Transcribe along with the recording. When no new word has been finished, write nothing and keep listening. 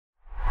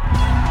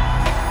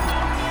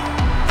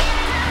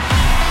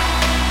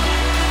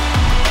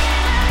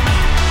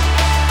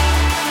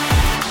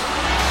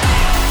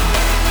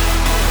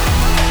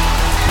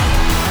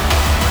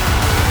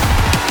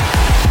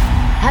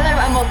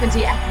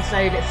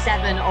episode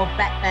 7 of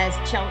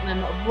Betfair's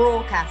Cheltenham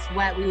Broadcast,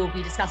 where we will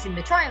be discussing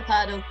the Triumph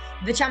Hurdle,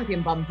 the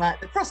Champion Bumper,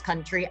 the Cross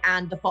Country,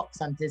 and the Fox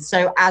Hunters.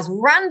 So as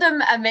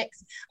random a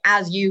mix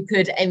as you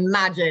could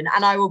imagine.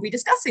 And I will be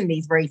discussing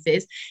these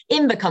races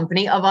in the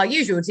company of our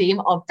usual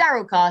team of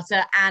Daryl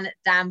Carter and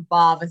Dan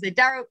Barber. So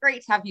Daryl,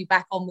 great to have you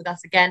back on with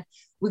us again.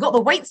 We got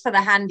the weights for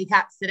the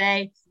handicaps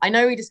today. I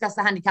know we discussed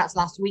the handicaps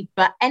last week,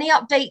 but any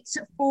updates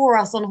for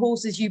us on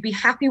horses you'd be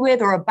happy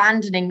with or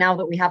abandoning now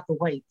that we have the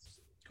weights?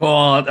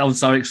 Oh, I'm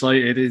so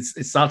excited.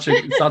 It's such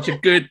a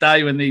good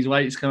day when these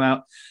weights come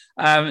out.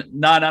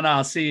 No.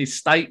 I see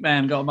State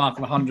Man got a mark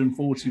of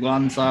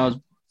 141, so I was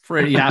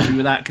pretty happy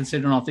with that,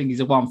 considering I think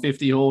he's a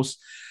 150 horse.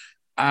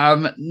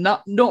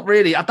 Not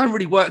really. I don't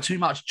really work too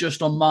much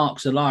just on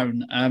marks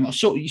alone.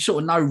 You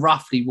sort of know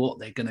roughly what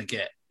they're going to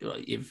get.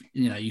 If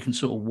you can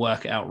sort of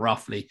work it out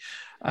roughly.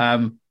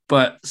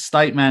 But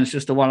State Man's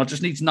just the one. I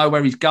just need to know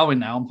where he's going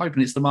now. I'm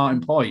hoping it's the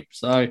Martin Pipe.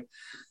 So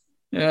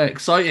yeah,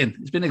 exciting.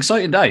 It's been an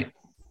exciting day.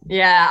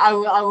 Yeah, I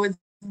was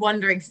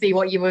wondering to see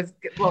what you were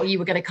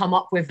going to come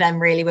up with then,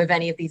 really, with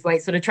any of these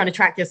weights, sort of trying to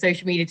track your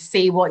social media to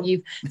see what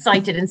you've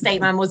cited, and State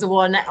Man was the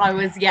one I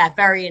was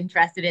very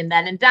interested in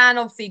then. And Dan,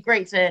 obviously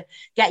great to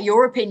get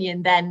your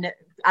opinion then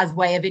as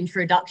way of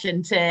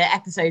introduction to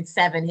episode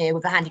 7 here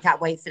with the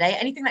handicap weights today.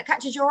 Anything that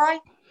catches your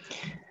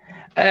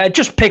eye?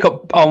 Just pick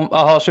up on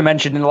a horse we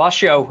mentioned in the last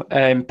show,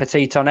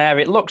 Petit Tonnerre.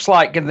 It looks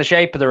like in the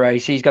shape of the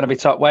race he's going to be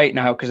top weight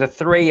now, because the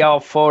 3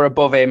 or 4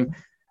 above him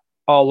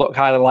all look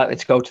highly likely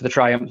to go to the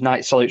Triumph.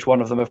 Night Salute's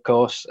one of them, of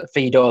course.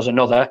 Fido's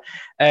another.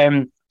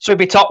 So he'd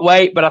be top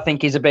weight, but I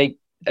think he's a big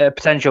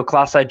potential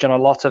class edge on a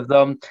lot of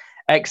them,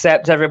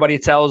 except everybody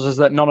tells us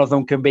that none of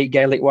them can beat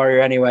Gaelic Warrior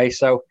anyway.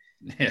 So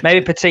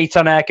maybe Petit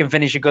Tonnerre can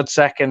finish a good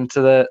second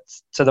to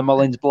the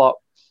Mullins block.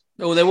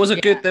 Oh,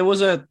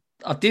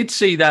 I did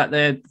see that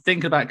they're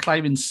thinking about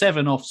claiming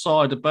 7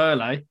 offside of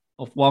Burley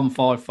of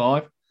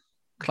 155.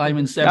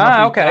 Claiming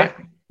 7. Okay.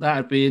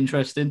 That'd be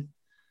interesting.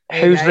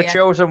 Who's the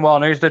chosen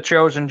one? Who's the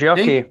chosen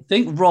jockey? I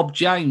think Rob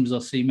James, I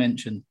see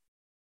mentioned.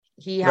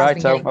 He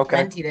has been getting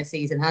plenty this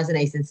season, hasn't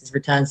he, since his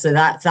return? So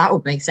that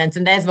would make sense.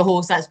 And there's the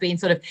horse that's been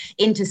sort of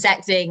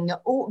intersecting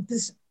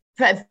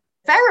a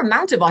fair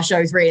amount of our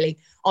shows, really,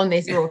 on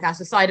this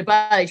broadcast, aside of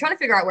Burley, trying to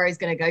figure out where he's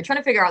going to go, trying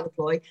to figure out the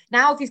ploy.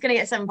 Now, if he's going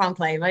to get £7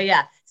 claim,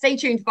 stay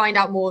tuned to find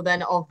out more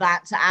then of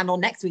that. And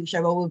on next week's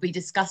show, where we'll be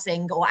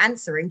discussing or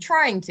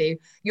trying to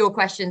your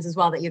questions as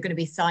well that you're going to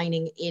be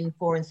signing in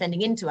for and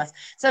sending in to us.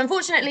 So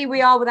unfortunately,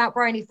 we are without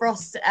Bryony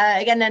Frost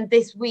again then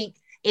this week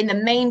in the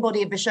main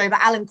body of the show, but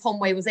Alan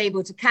Conway was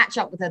able to catch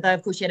up with her, though,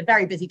 of course, she had a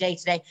very busy day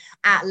today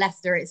at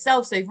Leicester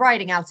itself. So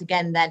riding out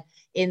again then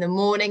in the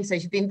morning. So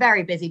she's been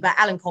very busy, but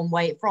Alan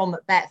Conway from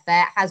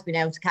Betfair has been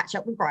able to catch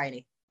up with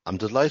Bryony. I'm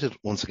delighted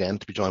once again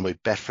to be joined by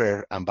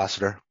Betfair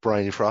ambassador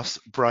Bryony Frost.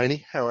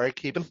 Bryony, how are you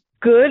keeping?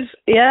 Good.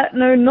 Yeah,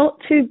 no, not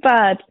too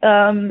bad.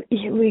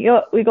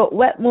 We got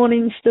wet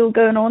mornings still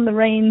going on. The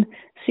rain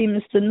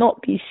seems to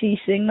not be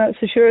ceasing, that's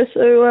for sure.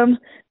 So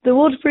the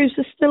waterproofs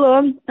are still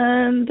on,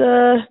 and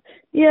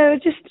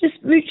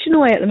just mooching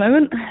away at the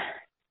moment.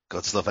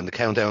 Good stuff. And the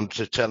countdown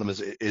to Cheltenham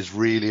is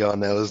really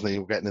on now, isn't it?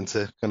 We're getting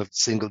into kind of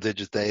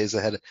single-digit days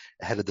ahead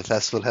of the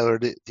festival. How are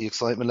the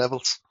excitement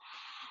levels?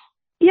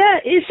 Yeah,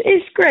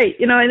 it's great,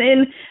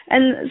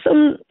 and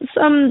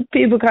some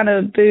people kind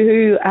of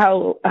boohoo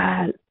how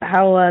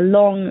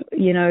long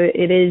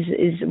it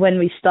is when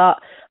we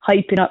start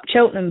hyping up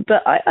Cheltenham,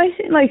 but I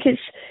think like it's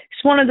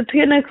one of the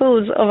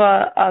pinnacles of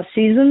our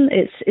season.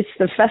 It's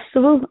the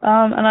festival,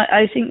 and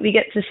I think we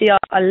get to see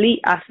our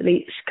elite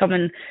athletes come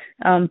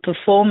and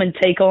perform and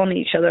take on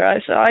each other.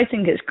 So I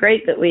think it's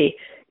great that we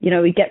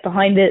get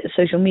behind it.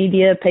 Social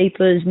media,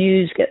 papers,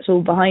 news gets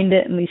all behind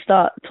it, and we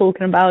start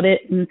talking about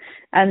it, and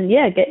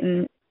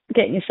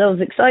getting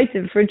yourselves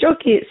excited for a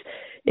jockey.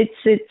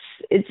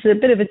 It's a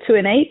bit of a 2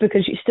 and 8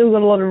 because you still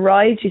got a lot of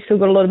rides, you still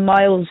got a lot of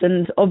miles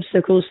and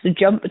obstacles to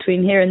jump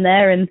between here and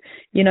there, and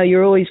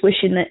you're always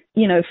wishing that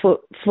for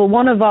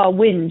one of our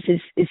wins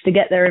is to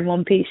get there in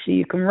one piece so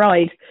you can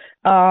ride,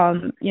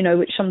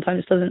 which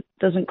sometimes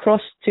doesn't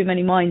cross too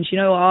many minds.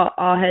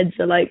 Our heads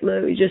are like,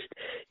 look, we just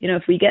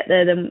if we get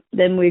there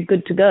then we're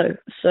good to go.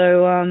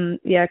 So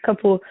a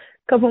couple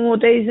more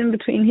days in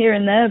between here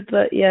and there,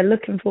 but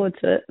looking forward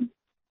to it.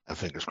 And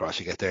fingers crossed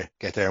you get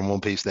there in one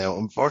piece now.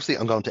 Unfortunately,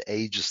 I'm going to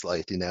age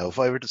slightly now. If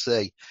I were to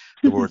say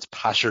the words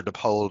Pasher the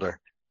Polder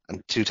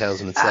and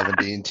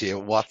 2017 to you,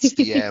 what's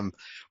the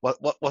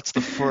what's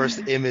the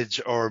first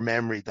image or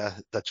memory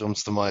that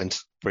jumps to mind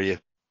for you?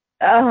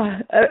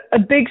 A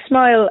big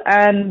smile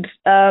and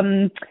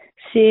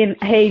seeing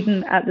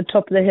Hayden at the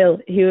top of the hill.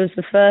 He was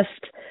the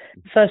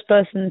first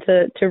person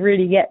to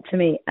really get to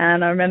me,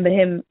 and I remember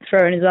him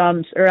throwing his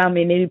arms around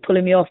me and nearly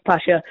pulling me off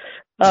Pasha.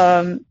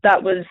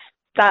 That was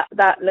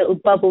that little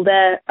bubble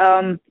there.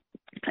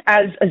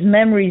 As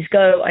memories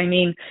go, I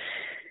mean,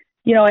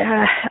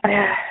 I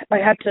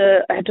had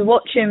to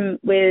watch him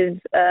with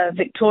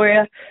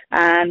Victoria,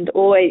 and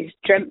always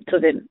dreamt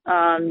of him.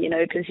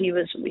 Because he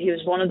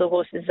was one of the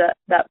horses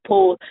that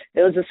Paul,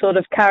 there was a sort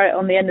of carrot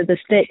on the end of the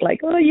stick, like,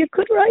 oh, you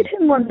could ride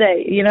him one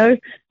day,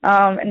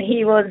 and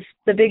he was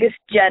the biggest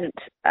gent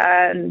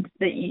and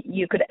that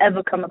you could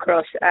ever come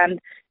across. And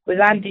with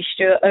Andy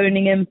Stewart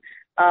owning him,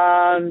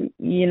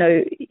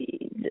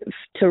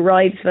 to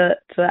ride for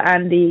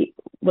Andy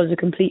was a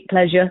complete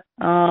pleasure,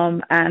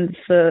 and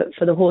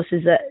for the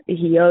horses that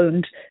he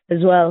owned as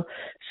well.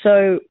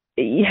 So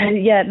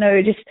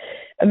I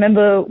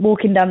remember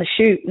walking down the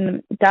chute,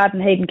 and Dad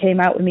and Hayden came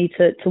out with me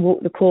to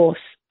walk the course,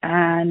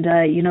 and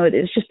it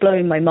was just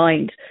blowing my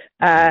mind.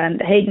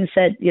 And Hayden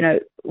said,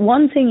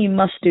 one thing you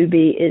must do,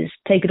 B, is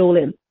take it all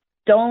in.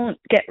 Don't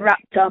get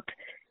wrapped up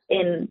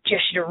in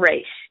just your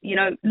race.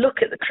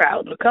 Look at the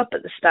crowd, look up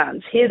at the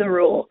stands, hear the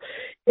roar,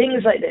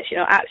 things like this.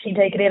 Actually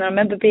take it in. I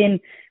remember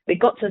we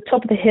got to the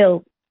top of the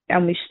hill,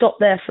 and we stopped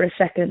there for a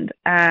second,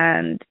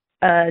 and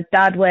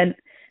Dad went,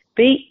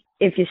 B,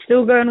 if you're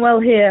still going well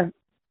here,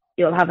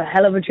 you'll have a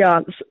hell of a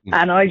chance.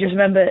 And I just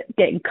remember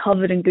getting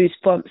covered in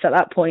goosebumps at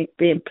that point,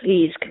 being,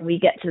 please, can we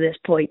get to this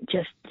point,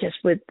 just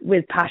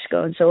with Pash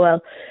going so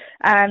well.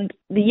 And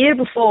the year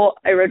before,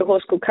 I rode a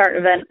horse called Current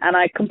Event, and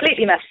I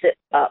completely messed it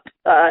up.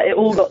 It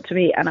all got to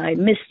me, and I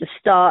missed the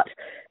start,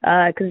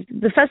 because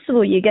the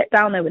festival, you get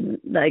down there with,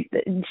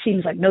 it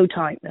seems like no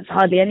time. There's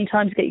hardly any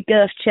time to get your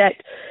girth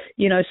checked.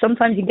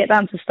 Sometimes you get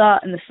down to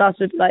start, and the starter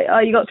would be like, oh,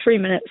 you got 3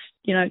 minutes,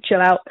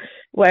 chill out.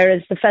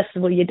 Whereas the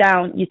festival, you're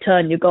down, you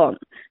turn, you're gone.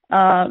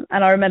 And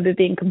I remember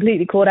being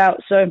completely caught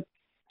out. So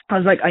I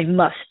was like, I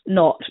must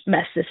not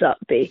mess this up,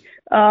 B.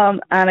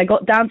 And I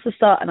got down to the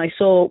start, and I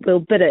saw Will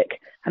Biddick,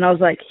 and I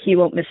was like, he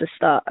won't miss a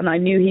start. And I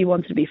knew he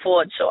wanted to be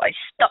forward, so I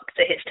stuck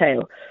to his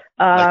tail.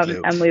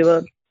 And we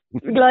were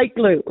like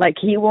glue. Like,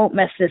 he won't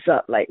mess this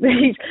up. Like,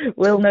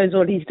 Will knows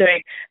what he's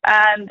doing.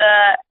 And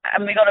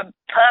we got a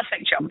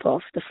perfect jump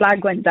off. The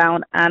flag went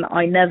down, and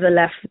I never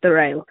left the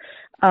rail.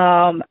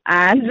 I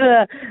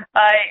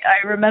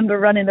remember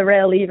running the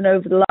rail even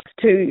over the last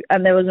two,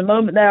 and there was a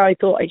moment there I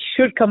thought I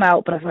should come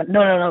out, but I thought,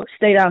 no,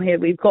 stay down here.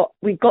 We've got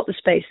the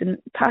space. And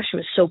Pasha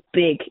was so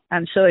big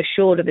and so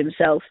assured of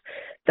himself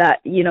that,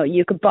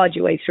 you could barge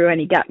your way through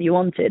any gap you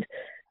wanted.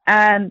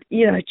 And,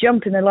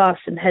 jumping the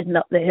last and heading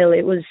up the hill,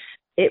 it was,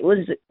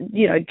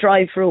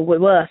 drive for all we're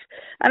worth.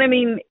 And I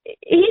mean,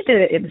 he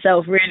did it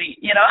himself, really.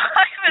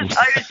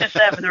 I was just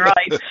there for the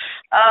ride.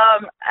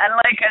 And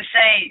like I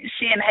say,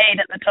 seeing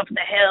Hayden at the top of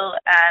the hill,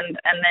 and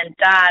then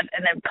Dad,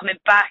 and then coming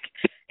back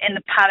in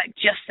the paddock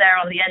just there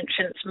on the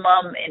entrance,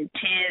 Mum in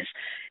tears.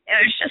 It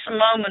was just a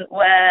moment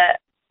where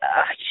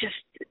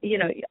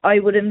I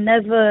would have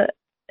never,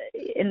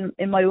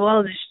 in my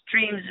wildest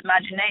dreams,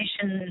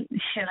 imagination,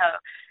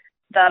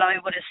 that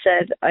I would have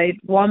said I'd,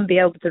 one, be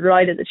able to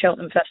ride at the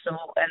Cheltenham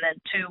Festival, and then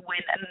two,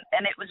 win.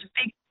 And it was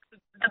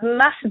the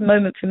massive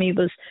moment for me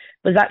was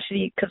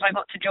actually because I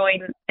got to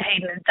join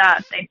Hayden and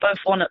Dad. They both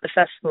won at the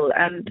festival,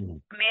 and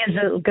me as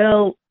a little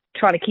girl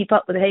trying to keep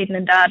up with Hayden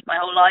and Dad my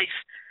whole life,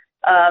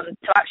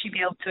 to actually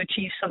be able to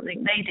achieve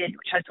something they did,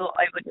 which I thought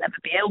I would never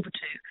be able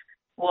to,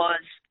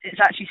 it's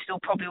actually still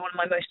probably one of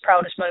my most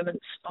proudest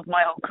moments of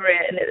my whole career.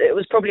 And it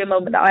was probably a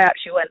moment that I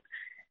actually went,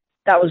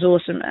 that was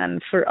awesome.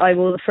 And I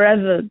will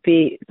forever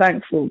be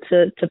thankful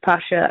to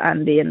Pasha,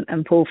 Andy,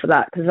 and Paul for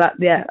that, because that,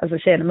 as I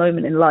say, in a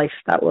moment in life,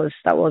 that was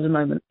a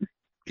moment.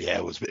 Yeah,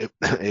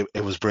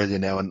 it was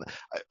brilliant now. And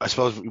I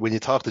suppose when you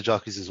talk to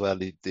jockeys as well,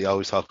 they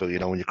always talk about,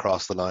 when you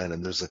cross the line,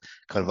 and there's a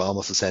kind of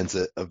almost a sense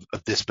of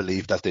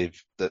disbelief that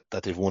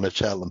they've won at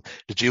Cheltenham.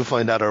 Did you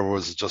find that, or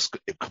was it just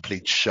a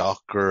complete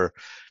shock or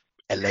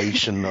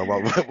elation, or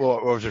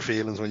what was your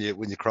feelings when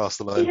you crossed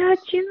the line? Yeah,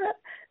 do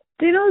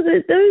you know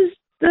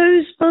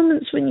those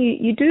moments when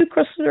you do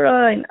cross the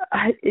line,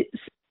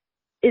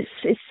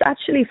 it's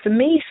actually, for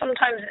me,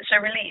 sometimes it's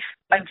a relief.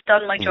 I've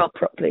done my job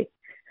properly.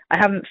 I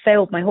haven't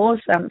failed my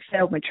horse. I haven't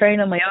failed my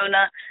trainer, my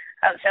owner.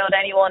 I haven't failed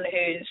anyone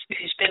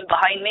who's been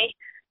behind me.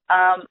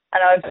 And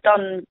I've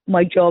done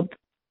my job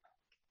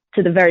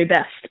to the very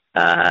best.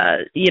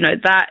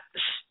 That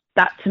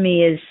to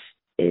me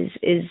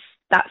is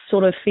that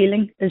sort of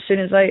feeling. As soon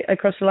as I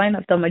cross the line,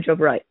 I've done my job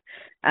right.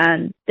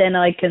 And then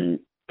I can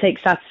take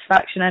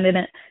satisfaction in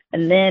it.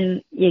 And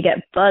then you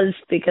get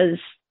buzzed because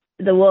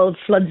the world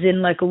floods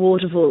in like a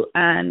waterfall,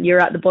 and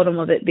you're at the bottom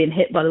of it being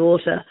hit by the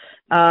water.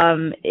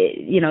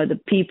 The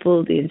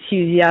people, the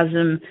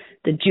enthusiasm,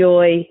 the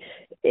joy.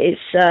 It's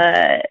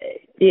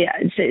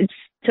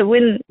to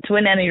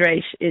win any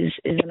race is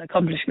an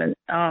accomplishment.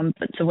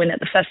 But to win at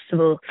the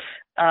festival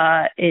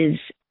is,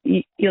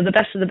 you're the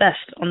best of the best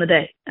on the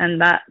day, and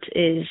that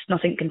is,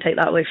 nothing can take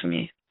that away from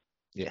you.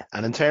 Yeah,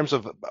 and in terms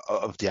of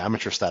the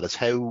amateur status,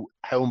 how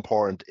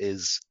important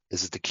is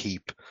it to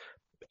keep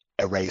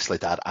a race like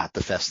that at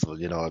the festival?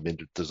 I mean,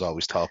 there's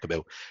always talk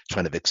about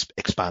trying to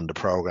expand the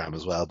program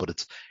as well,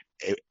 but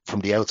from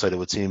the outside, it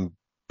would seem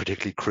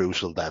particularly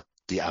crucial that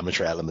the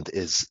amateur element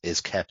is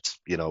kept,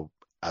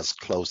 as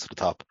close to the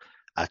top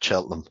at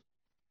Cheltenham.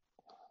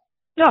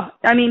 Yeah,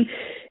 I mean,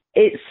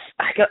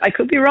 I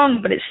could be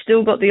wrong, but it's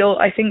still got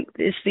I think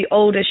it's the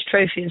oldest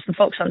trophy. It's the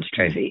Fox Hunter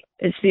Trophy.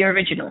 It's the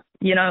original,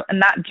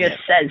 and that just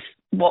says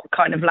what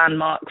kind of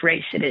landmark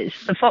race it is.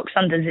 The Fox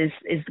Hunters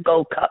is the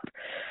Gold Cup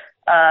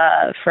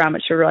for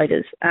amateur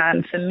riders,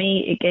 and for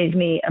me, it gave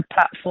me a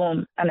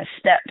platform and a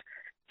step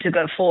to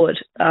go forward.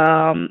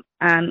 And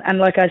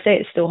like I say,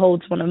 it still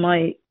holds one of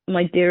my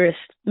dearest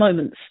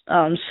moments.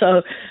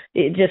 So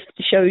it just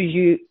shows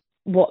you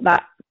what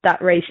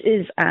that race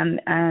is,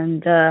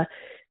 and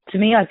to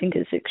me, I think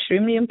it's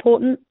extremely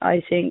important.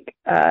 I think,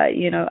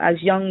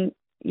 as young,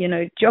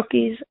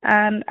 jockeys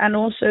and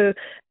also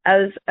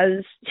as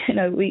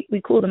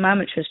we call them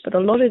amateurs, but a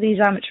lot of these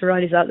amateur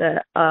riders out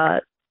there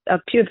are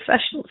pure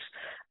professionals.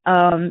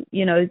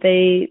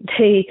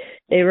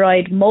 They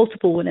ride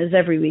multiple winners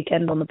every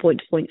weekend on the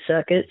point-to-point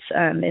circuits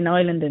and in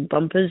island and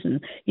bumpers,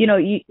 and you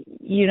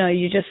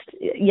just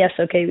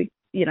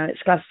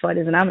it's classified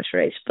as an amateur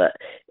race, but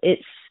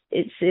it's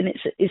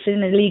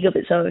in a league of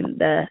its own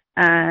there,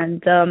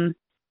 and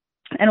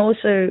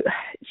also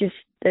just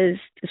there's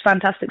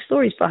fantastic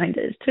stories behind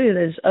it too.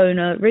 There's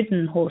owner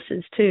ridden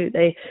horses too.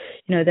 They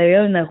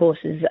own their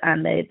horses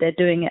and they're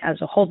doing it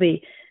as a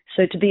hobby.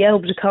 So to be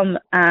able to come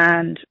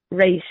and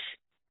race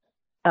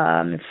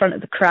in front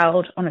of the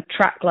crowd on a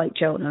track like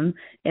Cheltenham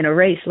in a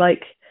race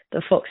like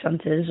the Fox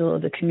Hunters or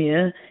the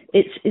Camure,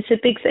 it's a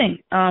big thing.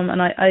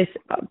 And I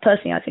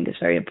personally, I think it's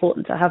very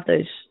important to have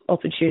those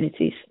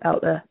opportunities out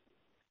there.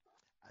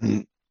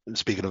 And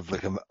speaking of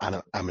like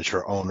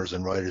amateur owners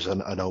and riders,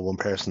 I know one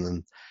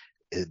person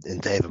in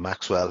David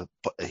Maxwell,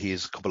 but he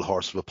has a couple of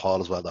horses with Paul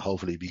as well that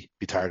hopefully be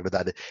targeted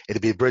at it.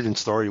 It'd be a brilliant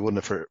story,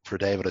 wouldn't it, for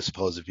David, I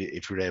suppose, if you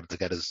were able to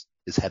get his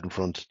head in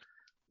front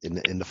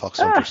in the Fox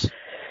Hunters.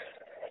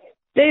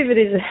 David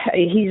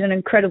he's an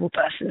incredible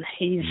person.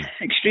 He's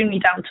extremely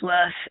down to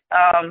earth,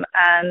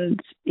 and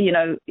he's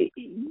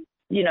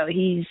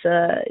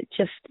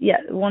just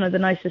one of the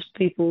nicest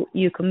people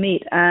you can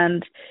meet.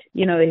 And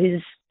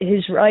his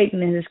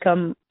riding has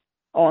come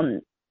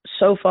on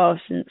so far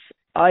since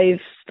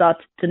I've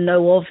started to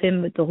know of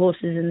him with the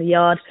horses in the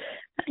yard,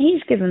 and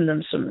he's given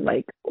them some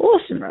like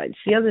awesome rides.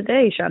 The other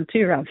day,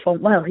 Chantou ran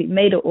Fontwell. He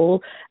made it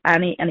all,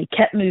 and he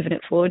kept moving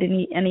it forward,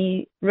 and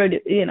he rode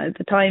it.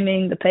 The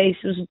timing, the pace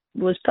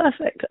was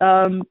perfect.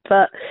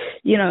 But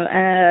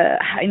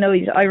I know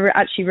I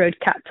actually rode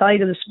Cat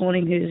Tiger this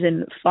morning, who's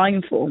in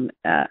fine form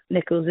at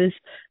Nichols's,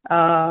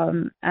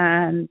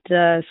 and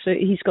so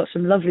he's got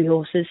some lovely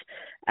horses,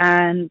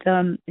 and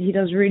he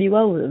does really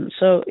well with them.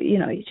 So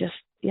he just.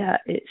 Yeah,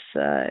 he's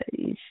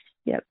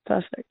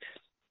perfect.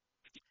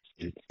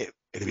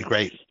 It'd be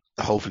great.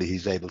 Hopefully,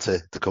 he's able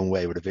to come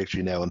away with a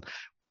victory now. And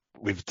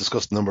we've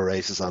discussed a number of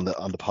races on the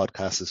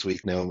podcast this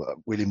week. Now,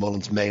 Willie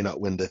Mullins may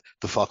not win the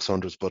Fox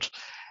Hunters, but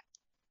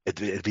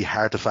it'd be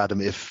hard to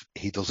fathom if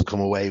he doesn't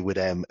come away with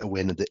a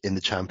win in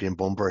the champion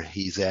bumper.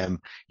 He's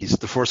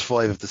the first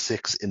 5 of the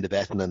 6 in the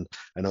betting, and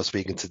I know,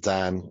 speaking to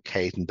Dan,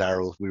 Kate, and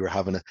Daryl, we were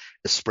having a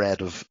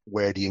spread of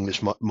where the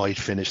English might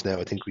finish. Now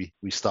I think we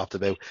stopped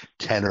about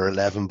 10 or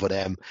 11, but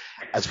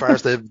as far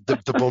as the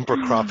bumper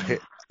crop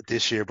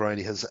this year,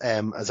 Bryony, has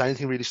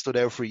anything really stood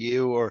out for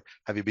you, or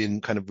have you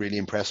been kind of really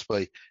impressed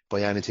by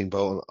anything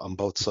on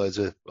both sides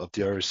of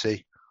the Irish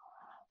Sea?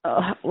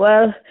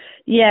 Well,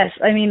 yes.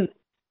 I mean,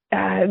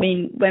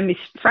 when we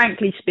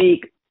frankly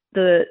speak,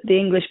 the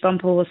English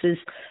bumper horses,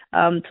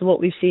 to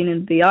what we've seen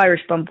in the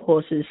Irish bumper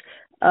horses,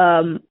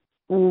 I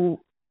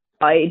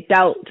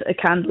doubt a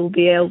candle will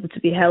be able to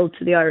be held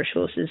to the Irish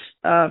horses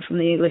from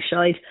the English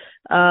side.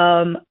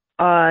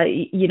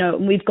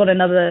 We've got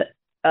another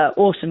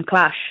awesome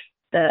clash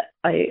that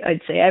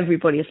I'd say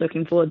everybody is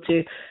looking forward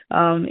to.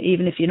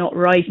 Even if you're not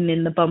riding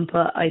in the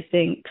bumper, I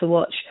think to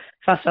watch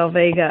Facile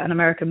Vega and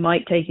American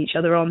Mike take each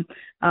other on.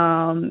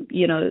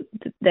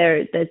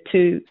 They're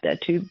two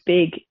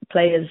big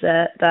players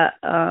there that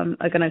are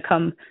going to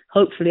come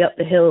hopefully up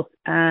the hill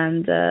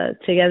and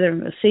together,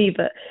 and we'll see.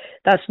 But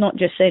that's not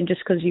just saying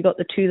just because you got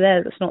the two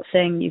there. That's not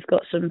saying you've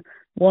got some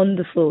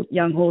wonderful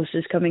young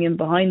horses coming in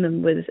behind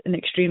them with an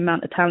extreme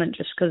amount of talent,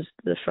 just because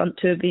the front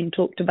two are being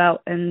talked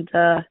about and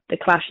the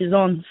clash is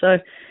on. So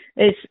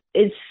it's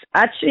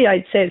actually,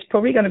 I'd say it's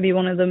probably going to be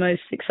one of the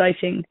most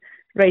exciting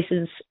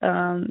races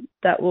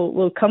that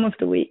will come of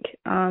the week,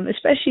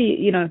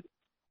 especially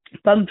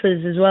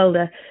bumpers as well.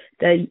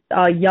 There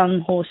are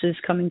young horses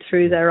coming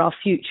through. They're our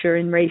future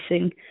in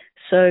racing.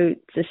 So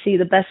to see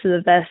the best of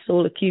the best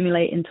all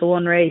accumulate into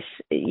one race,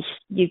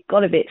 you've got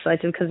to be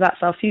excited, because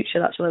that's our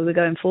future. That's where we're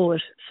going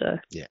forward. So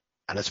yeah,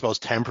 and I suppose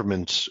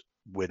temperament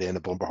within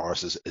a bumper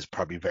horse is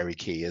probably very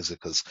key, is it?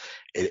 Because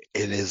it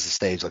is a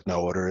stage like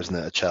no other, isn't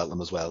it, at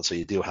Cheltenham as well? So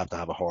you do have to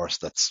have a horse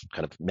that's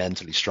kind of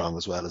mentally strong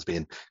as well as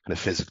being kind of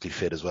physically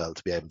fit as well,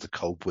 to be able to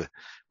cope with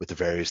the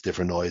various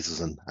different noises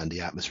and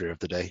the atmosphere of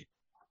the day.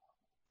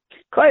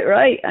 Quite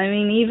right. I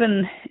mean,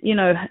 even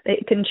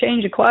it can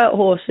change a quiet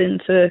horse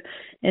into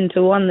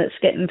one that's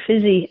getting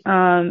fizzy.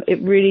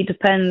 It really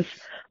depends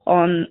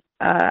on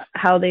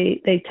how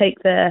they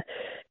take their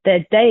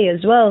their day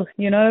as well,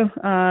 you know.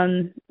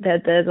 They're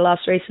the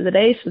last race of the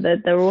day, so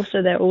they're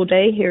also there all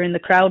day, here in the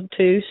crowd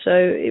too. So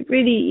it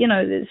really, you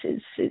know,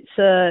 it's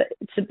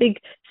a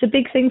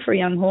big thing for a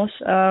young horse.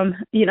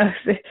 You know,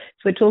 if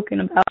we're talking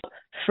about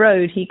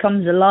Frode, he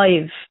comes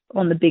alive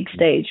on the big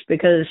stage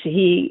because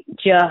he's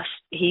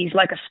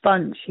like a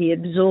sponge. He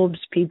absorbs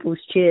people's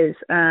cheers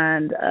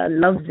and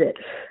loves it.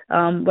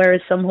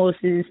 Whereas some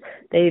horses,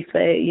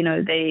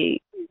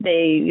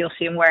 you'll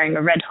see them wearing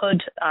a red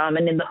hood,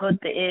 and in the hood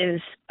the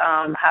ears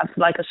have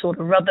like a sort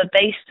of rubber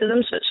base to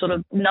them, so it sort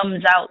of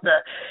numbs out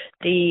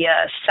the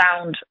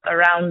sound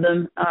around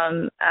them.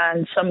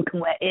 And some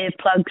can wear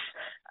earplugs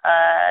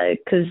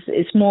because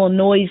it's more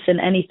noise than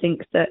anything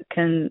that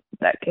can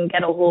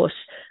get a horse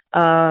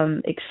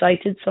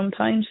excited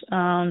sometimes.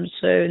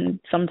 So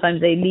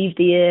sometimes they leave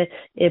the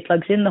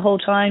earplugs in the whole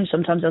time.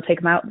 Sometimes they'll take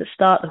them out at the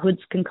start. The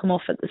hoods can come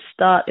off at the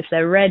start. If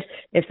they're red,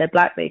 if they're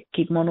black, they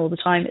keep them on all the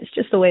time. It's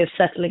just a way of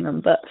settling them.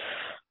 But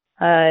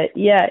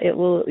it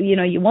will, you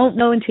know, you won't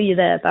know until you're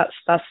there.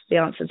 That's the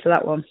answer to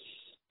that one.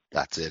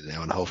 That's it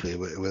now, and hopefully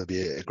it will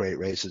be a great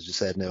race, as you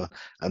said now.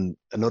 And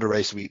another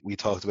race we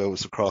talked about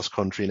was the cross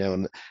country now,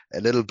 and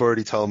a little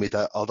birdie told me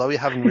that although you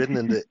haven't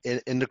ridden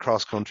in the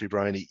cross country,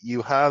 Bryony,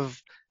 you have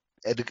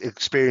an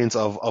experience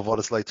of what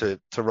it's like to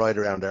ride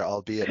around there,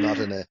 albeit not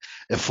in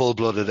a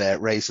full-blooded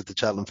race at the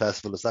Cheltenham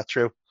Festival. Is that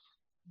true?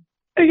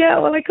 Yeah,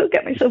 well, I could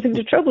get myself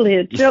into trouble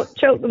here.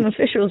 Cheltenham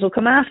officials will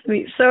come after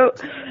me. So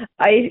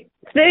I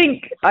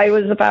think I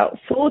was about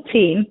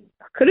 14.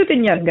 Could have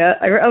been younger.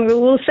 I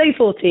will say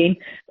 14.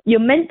 You're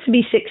meant to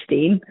be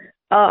 16.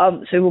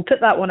 So we'll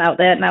put that one out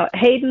there. Now,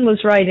 Hayden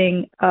was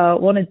riding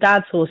one of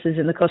Dad's horses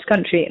in the cross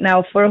country.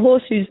 Now, for a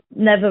horse who's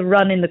never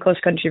run in the cross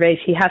country race,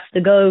 he has to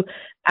go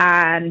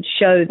and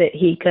show that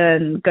he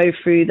can go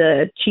through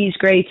the cheese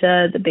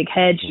grater, the big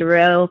hedge, the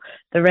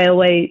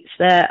railways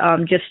there.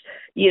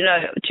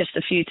 Just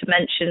a few to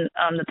mention,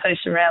 the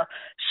post and rail.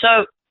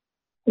 So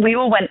we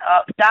all went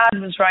up. Dad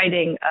was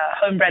riding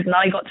homebred, and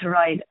I got to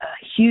ride a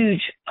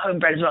huge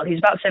homebred as well. He's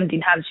about 17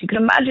 hands. You can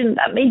imagine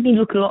that made me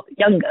look a lot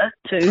younger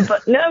too,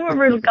 but no,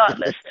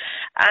 regardless.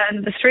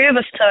 And the three of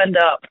us turned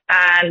up,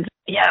 and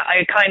yeah,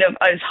 I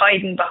was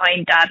hiding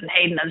behind Dad and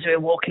Hayden as we were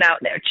walking out.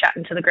 They were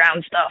chatting to the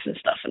ground staff and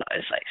stuff, and I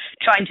was like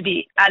trying to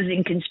be as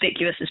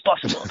inconspicuous as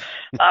possible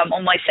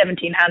on my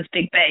 17 hands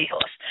big bay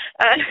horse.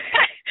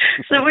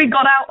 So we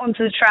got out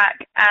onto the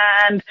track,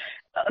 and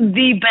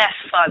the best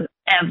fun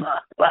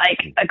ever. Like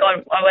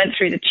I went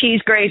through the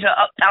cheese grater,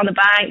 up down the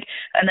bank,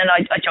 and then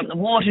I jumped the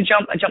water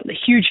jump. I jumped the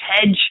huge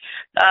hedge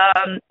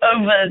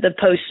over the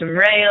post and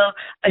rail.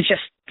 It's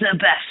just the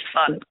best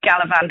fun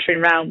gallivanting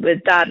around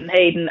with Dad and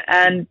Hayden.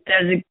 And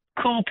there's a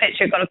cool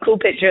picture. Got a cool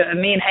picture of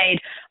me and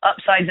Hayden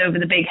upsides over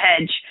the big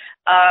hedge.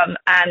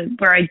 And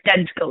we're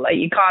identical. Like,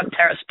 you can't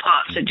tear us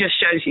apart. So it just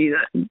shows you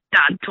that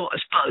Dad taught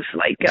us both.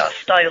 Like, our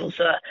styles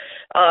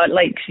are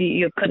like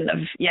you couldn't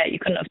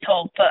have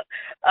told. But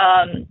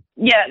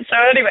so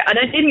anyway, and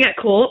I didn't get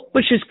caught,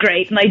 which was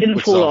great, and I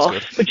didn't fall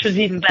off, which was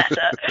even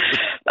better.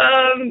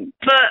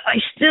 But I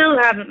still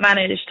haven't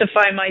managed to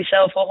find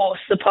myself a horse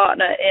to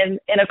partner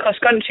in a cross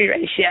country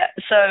race yet.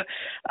 So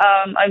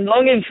I'm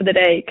longing for the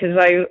day, because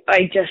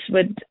I just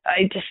would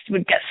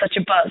get such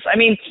a buzz. I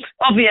mean,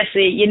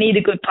 obviously you need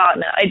a good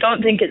partner. I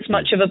don't think it's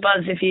much of a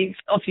buzz if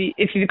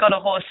you've got a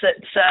horse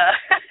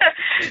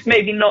that's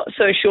maybe not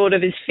so short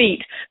of his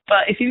feet.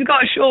 But if you've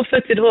got a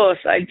sure-footed horse,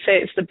 I'd say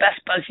it's the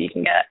best buzz you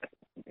can get.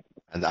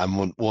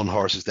 And one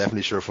horse is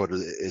definitely sure-footed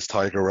is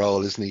Tiger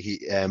Roll, isn't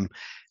he?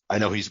 I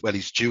know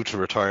he's due to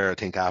retire, I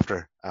think,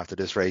 after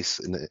this race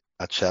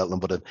at Cheltenham.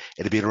 But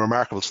it'd be a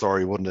remarkable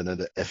story, wouldn't it?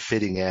 And a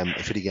fitting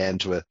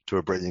end to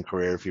a brilliant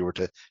career if he were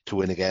to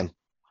win again.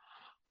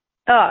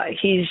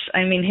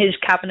 His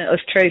cabinet of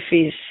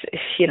trophies,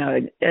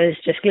 is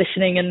just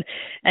glistening,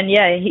 and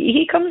yeah,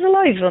 he comes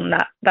alive on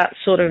that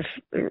sort of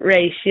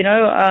race,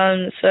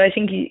 So I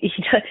think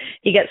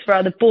he gets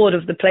rather bored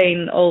of the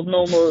plain old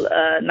normal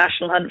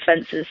national hunt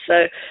fences.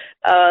 So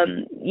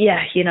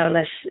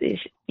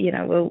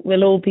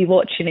we'll all be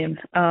watching him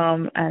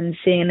and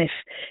seeing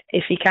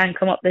if he can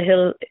come up the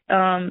hill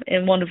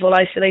in wonderful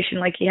isolation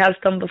like he has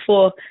done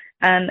before,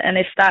 and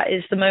if that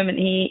is the moment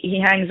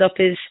he hangs up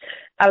his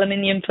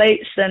aluminium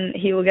plates, then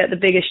he will get the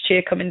biggest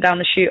cheer coming down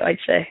the chute, I'd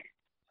say.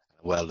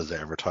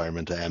 Well-deserved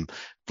retirement.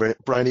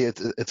 Bryony,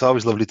 it's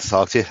always lovely to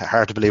talk to you.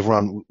 Hard to believe we're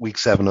on week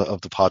 7 of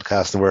the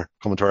podcast, and we're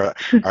coming to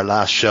our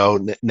last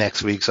show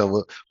next week. So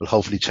we'll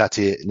hopefully chat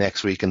to you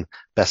next week, and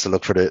best of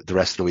luck for the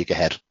rest of the week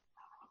ahead.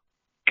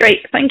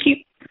 Great, thank you.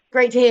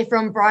 Great to hear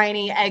from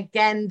Bryony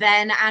again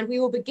then, and we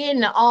will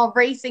begin our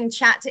racing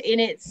chat in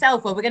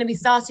itself. Well, we're going to be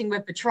starting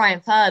with the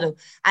Triumph Hurdle,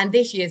 and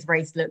this year's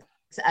race looks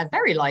a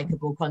very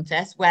likeable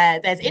contest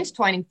where there's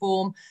intertwining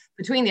form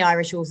between the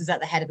Irish horses at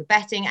the head of the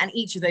betting, and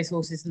each of those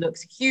horses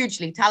looks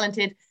hugely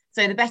talented.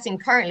 So the betting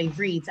currently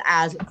reads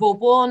as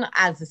Vauban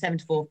as the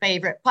 7-4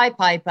 favourite, Pied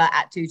Piper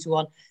at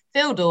 2-1,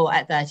 Fildor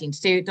at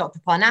 13-2, Dr.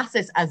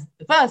 Parnassus as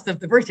the first of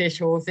the British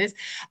horses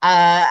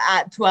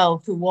at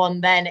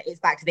 12-1. Then it's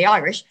back to the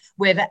Irish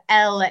with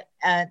Ilatat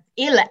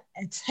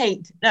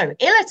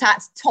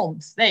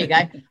Tomps. There you go.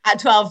 At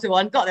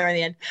 12-1. Got there in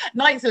the end.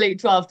 Night Salute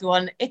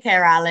 12-1.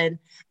 Iker Allen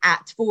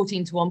at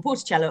 14-1.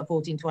 Porticello at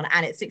 14-1.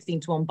 And it's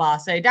 16-1 bar.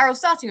 So Daryl,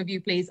 starting with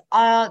you, please.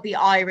 Are the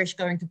Irish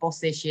going to boss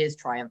this year's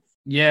Triumph?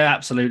 Yeah,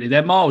 absolutely.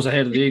 They're miles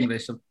ahead of the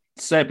English.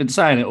 I've been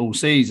saying it all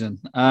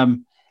season.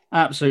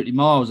 Absolutely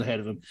miles ahead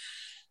of them.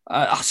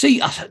 Do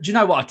you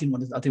know what? I didn't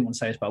want to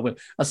say this, but I will.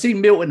 I see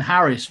Milton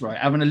Harris, right,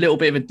 having a little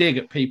bit of a dig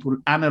at people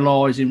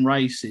analysing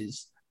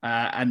races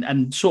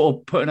and sort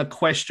of putting a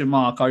question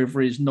mark over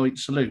his Night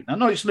Salute. Now,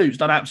 Night Salute's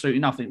done absolutely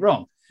nothing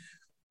wrong,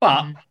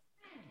 but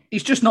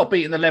he's just not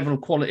beating the level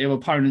of quality of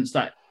opponents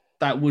that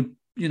would,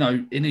 in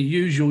a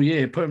usual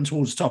year, put him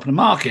towards the top of the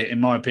market, in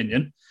my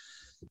opinion.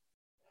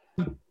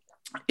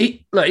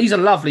 Look, he's a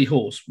lovely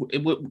horse.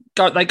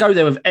 They go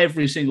there with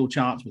every single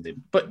chance with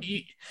him. But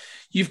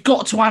you've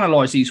got to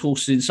analyse these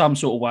horses in some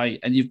sort of way,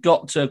 and you've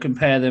got to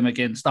compare them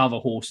against other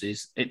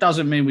horses. It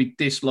doesn't mean we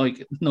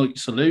dislike Night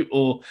Salute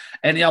or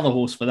any other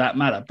horse for that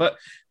matter. But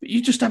you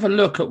just have a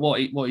look at what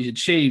he's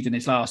achieved in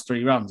his last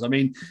 3 runs. I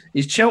mean,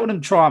 his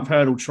Cheltenham Triumph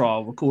Hurdle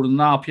Trial recorded an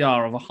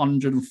RPR of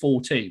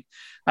 114.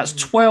 That's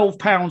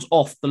 £12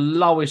 off the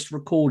lowest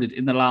recorded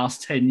in the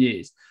last 10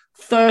 years.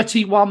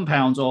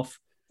 £31 off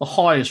the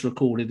highest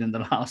recorded in the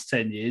last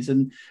 10 years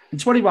and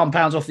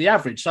 £21 off the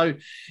average. So,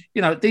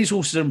 these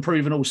horses are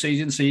improving all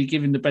season. So you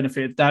give him the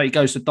benefit of doubt. He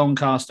goes to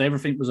Doncaster.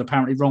 Everything was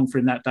apparently wrong for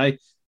him that day.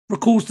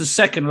 Records the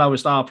second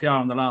lowest RPR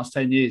in the last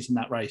 10 years in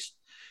that race.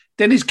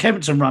 Then his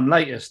Kempton run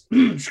latest,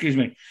 excuse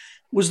me,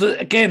 was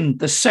the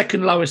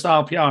second lowest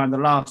RPR in the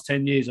last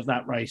 10 years of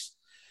that race.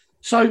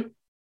 So,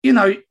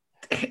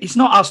 it's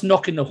not us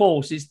knocking the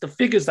horse. It's the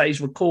figures that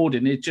he's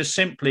recording. It's just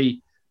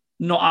simply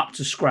not up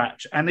to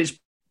scratch. And it's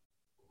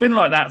been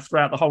like that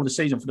throughout the whole of the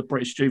season for the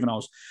British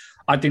juveniles.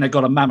 I think they've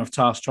got a mammoth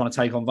task trying to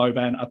take on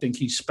Vauban. I think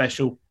he's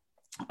special.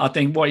 I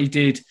think what he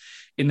did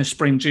in the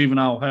spring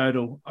juvenile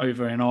hurdle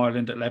over in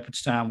Ireland at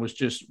Leopardstown was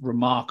just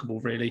remarkable,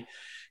 really.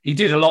 He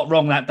did a lot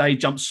wrong that day,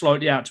 jumped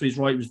slightly out to his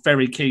right. He was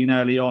very keen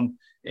early on.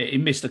 He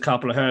missed a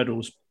couple of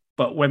hurdles.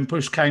 But when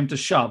push came to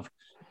shove,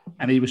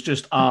 and he was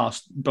just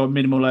asked by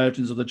minimal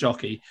urgings of the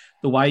jockey,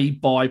 the way he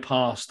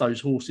bypassed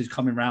those horses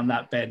coming around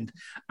that bend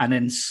and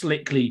then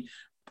slickly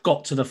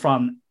got to the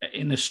front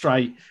in the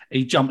straight.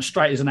 He jumped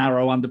straight as an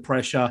arrow under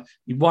pressure.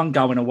 He won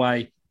going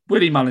away.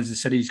 Willie Mullins has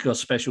said he's got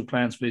special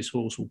plans for this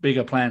horse or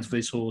bigger plans for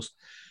this horse.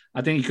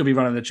 I think he could be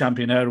running the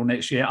champion hurdle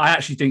next year. I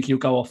actually think he'll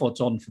go off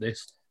odds on for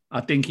this. I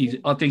think he's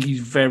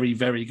very,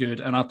 very good.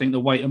 And I think the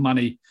weight of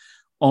money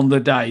on the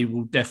day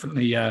will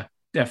definitely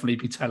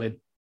be telling.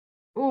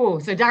 Oh,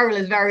 so Daryl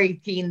is very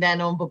keen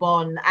then on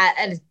Vauban,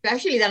 and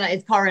especially then at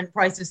his current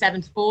price of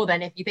 7-4.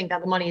 Then, if you think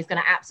that the money is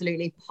going to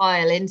absolutely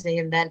pile into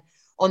him, then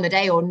on the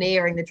day or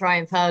nearing the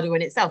Triumph Hurdle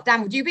in itself.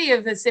 Dan, would you be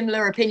of a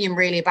similar opinion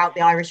really about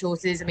the Irish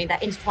horses? I mean,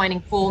 that intertwining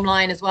form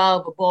line as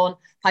well, Vauban,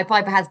 Pied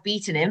Piper has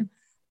beaten him.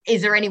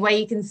 Is there any way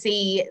you can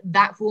see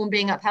that form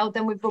being upheld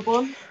then with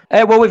Vauban?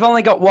 Well, we've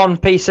only got one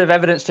piece of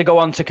evidence to go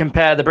on to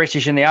compare the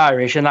British and the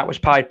Irish, and that was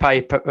Pied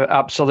Piper.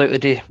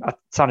 Absolutely. I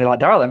sounded like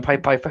Daryl then,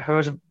 Pied Piper.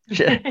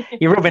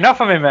 You're rubbing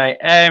off on me, mate.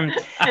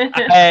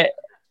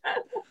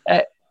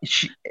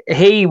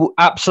 He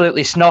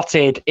absolutely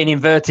snotted, in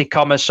inverted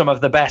commas, some of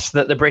the best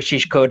that the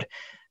British could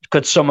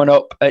summon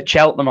up at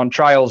Cheltenham on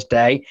trials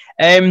day.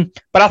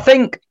 But I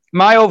think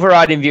my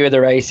overriding view of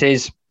the race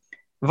is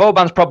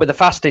Vauban's probably the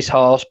fastest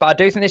horse, but I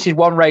do think this is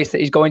one race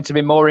that is going to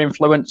be more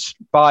influenced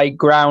by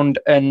ground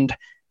and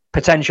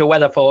potential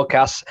weather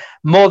forecasts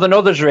more than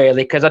others,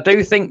 really, because I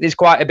do think there's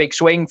quite a big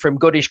swing from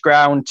goodish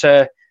ground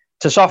to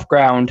soft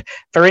ground.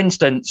 For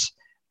instance,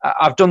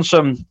 I've done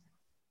some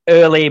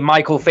early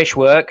Michael Fish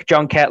work,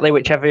 John Ketley,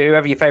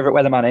 whoever your favourite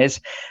weatherman is.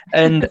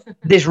 And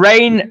there's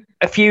rain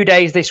a few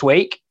days this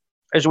week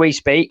as we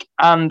speak,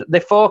 and they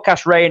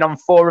forecast rain on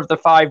 4 of the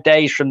 5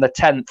 days from the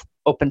 10th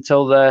up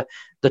until the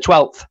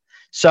 12th.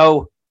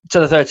 So to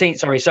the 13th,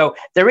 sorry. So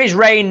there is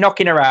rain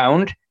knocking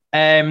around.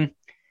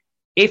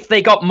 If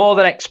they got more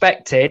than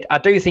expected, I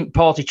do think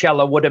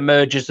Porticello would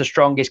emerge as the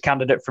strongest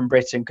candidate from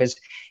Britain because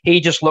he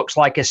just looks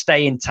like a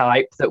staying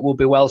type that will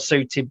be well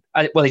suited.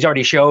 Well, he's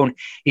already shown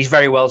he's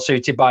very well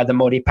suited by the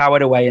mud. He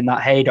powered away in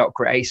that Haydock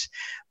race.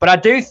 But I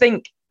do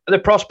think the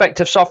prospect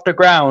of softer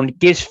ground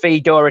gives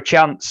Fidor a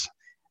chance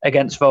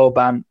against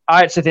Vauban.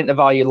 I actually think the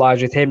value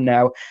lies with him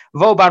now.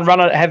 Vauban ran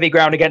at heavy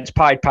ground against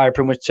Pied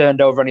Piper and was turned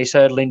over on his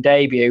hurdling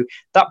debut.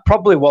 That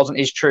probably wasn't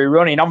his true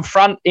running.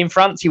 In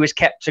France, he was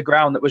kept to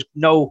ground that was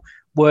no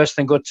worse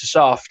than good to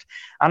soft.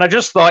 And I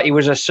just thought he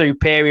was a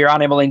superior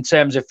animal in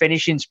terms of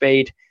finishing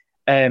speed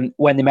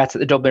when they met at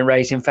the Dublin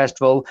Racing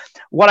Festival.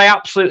 What I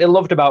absolutely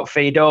loved about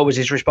Fidor was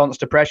his response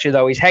to pressure,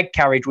 though. His head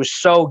carriage was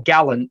so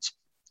gallant.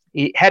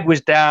 His head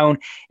was down.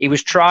 He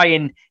was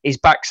trying his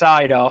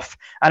backside off.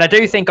 And I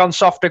do think on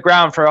softer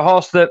ground for a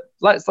horse that,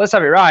 let's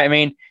have it right. I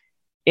mean,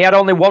 He had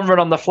only 1 run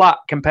on the flat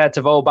compared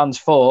to Vauban's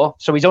 4,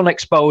 so he's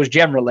unexposed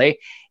generally.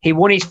 He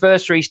won his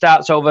first 3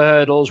 starts over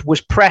hurdles,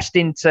 was pressed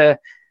into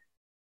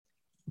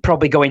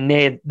probably going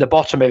near the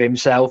bottom of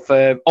himself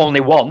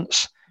only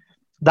once.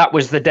 That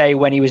was the day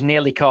when he was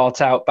nearly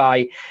caught out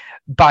by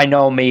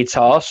No Meads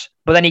horse,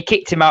 but then he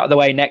kicked him out of the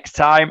way next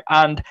time,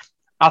 and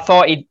I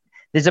thought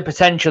there's a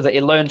potential that he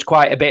learns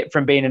quite a bit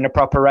from being in a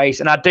proper race.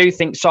 And I do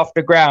think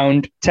softer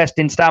ground,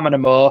 testing stamina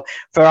more,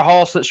 for a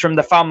horse that's from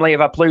the family of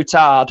a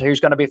Plutard, who's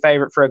going to be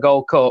favourite for a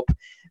Gold Cup,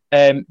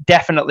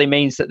 definitely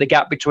means that the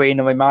gap between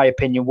them, in my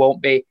opinion,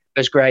 won't be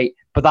as great.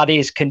 But that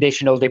is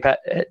conditional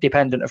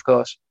dependent, of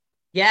course.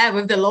 Yeah,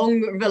 with the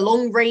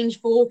long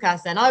range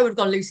forecast, then I would have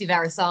gone Lucy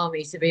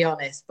Verasamy, to be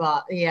honest.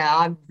 But yeah,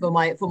 I'm for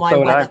my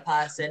weather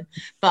person.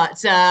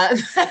 But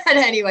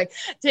anyway,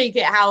 take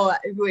it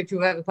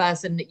whichever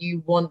person that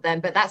you want then.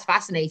 But that's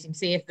fascinating to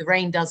see if the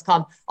rain does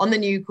come on the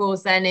new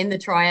course then in the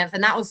Triumph.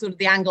 And that was sort of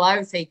the angle I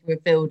was taking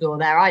with Fildor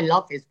there. I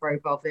love his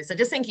profile for this. I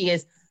just think he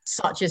is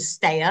such a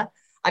stayer.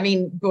 I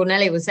mean, Gordon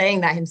Elliott was saying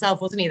that himself,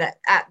 wasn't he? That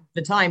at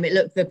the time it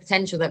looked the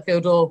potential that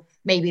Fildor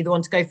may be the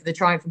one to go for the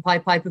Triumph and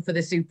Pied Piper for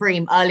the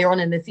Supreme earlier on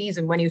in the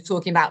season when he was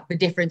talking about the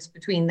difference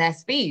between their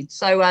speeds.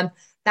 So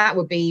that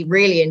would be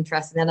really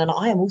interesting. And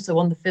I am also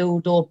on the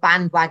Fildor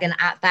bandwagon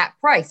at that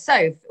price. So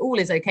if all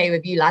is okay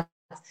with you, lads,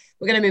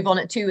 we're going to move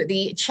on to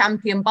the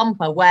Champion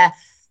Bumper, where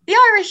the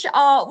Irish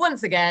are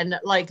once again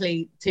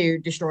likely to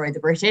destroy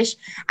the British,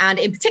 and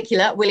in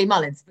particular, Willie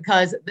Mullins,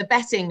 because the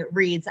betting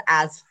reads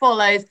as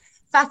follows.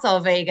 Facile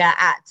Vega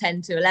at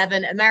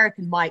 10-11,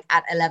 American Mike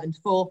at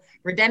 11-4,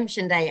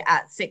 Redemption Day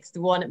at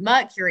 6-1,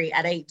 Mercury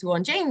at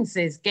 8-1,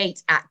 James's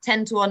Gate at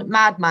 10-1,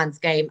 Madman's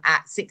Game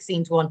at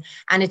 16-1,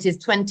 and it is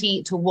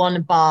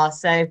 20-1 bar.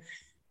 So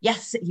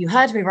yes, you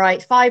heard me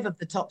right. 5 of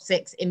the top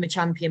 6 in the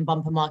Champion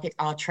Bumper market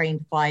are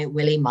trained by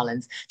Willie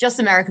Mullins. Just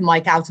American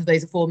Mike out of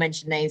those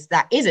aforementioned names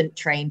that isn't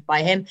trained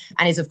by him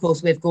and is, of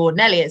course, with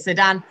Gordon Elliott. So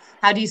Dan,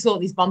 how do you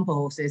sort these bumper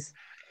horses?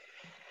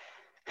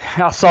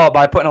 I saw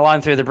by putting a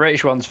line through the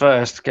British ones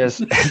first, because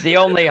the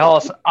only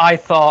horse I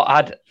thought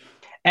had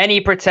any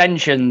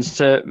pretensions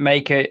to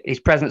make his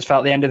presence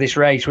felt at the end of this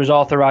race was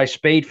Authorised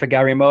Speed for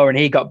Gary Moore, and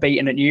he got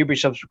beaten at Newbury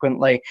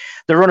subsequently.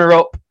 The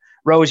runner-up,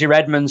 Rosie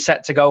Redmond,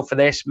 set to go for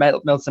this.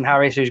 Milton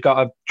Harris, who's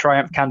got a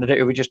Triumph candidate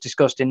who we just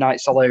discussed in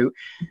Night Salute,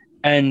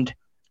 and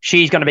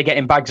she's going to be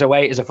getting bags of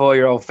weight as a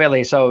 4-year-old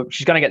filly, so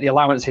she's going to get the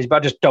allowances, but I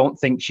just don't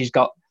think she's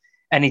got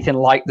anything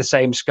like the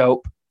same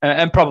scope.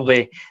 And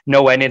probably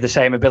nowhere near the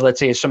same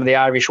ability as some of the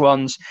Irish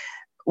ones.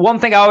 One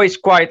thing I always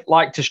quite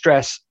like to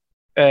stress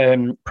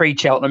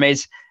pre-Cheltenham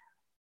is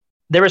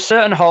there are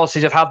certain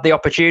horses have had the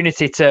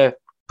opportunity to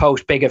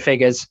post bigger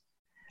figures.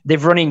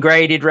 They've run in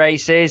graded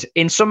races.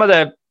 In some of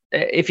the,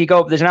 if you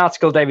go, there's an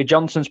article David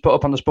Johnson's put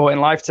up on the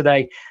Sporting Life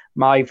today,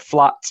 my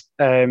flat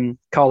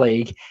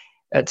colleague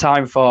at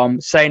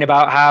Timeform, saying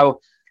about how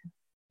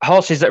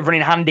horses that are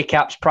running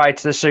handicaps prior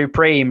to the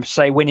Supreme,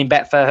 say winning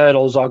Betfair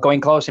hurdles or going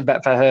close in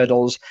Betfair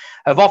hurdles,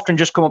 have often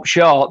just come up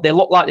short. They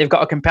look like they've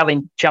got a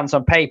compelling chance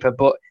on paper,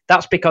 but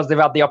that's because they've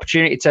had the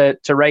opportunity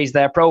to raise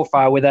their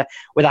profile with a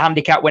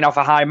handicap win off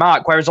a high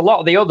mark, whereas a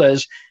lot of the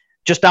others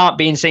just aren't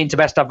being seen to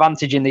best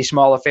advantage in these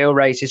smaller field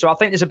races. So I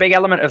think there's a big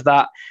element of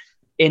that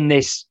in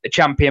this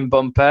Champion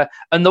Bumper.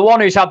 And the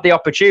one who's had the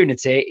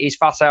opportunity is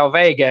Facile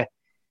Vega.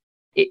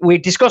 We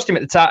discussed him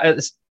at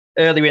the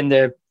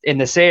earlier in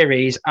the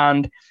series,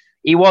 and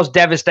he was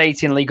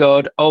devastatingly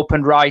good,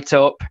 opened right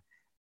up,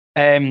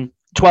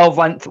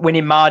 12-length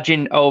winning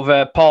margin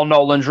over Paul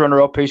Nolan's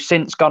runner-up, who's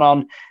since gone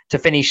on to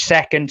finish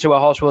second to a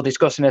horse we'll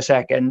discuss in a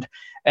second.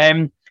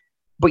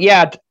 But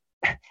yeah,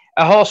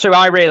 a horse who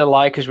I really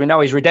like, as we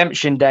know, is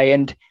Redemption Day,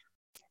 and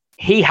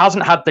he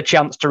hasn't had the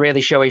chance to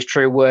really show his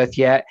true worth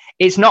yet.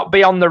 It's not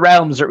beyond the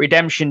realms that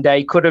Redemption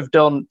Day could have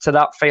done to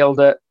that field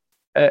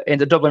in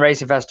the Dublin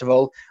Racing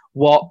Festival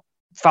what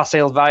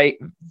Facile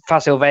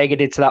Vega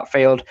did to that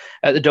field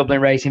at the Dublin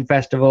Racing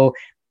Festival.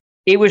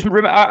 It was.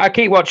 I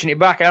keep watching it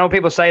back. I know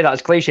people say that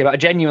as cliche, but I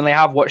genuinely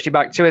have watched it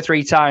back 2 or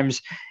 3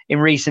 times in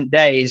recent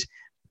days.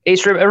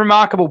 It's a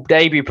remarkable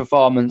debut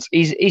performance.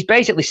 He's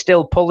basically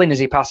still pulling as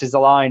he passes the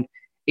line.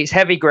 It's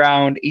heavy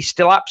ground. He's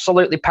still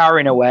absolutely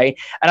powering away.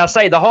 And I'll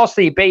say the horse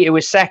that he beat, who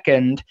was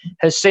second,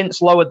 has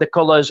since lowered the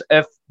colours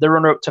of the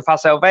runner-up to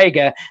Facile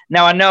Vega.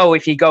 Now, I know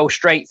if you go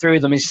straight through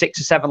them, it's 6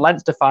 or 7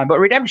 lengths to find, but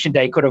Redemption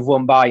Day could have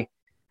won by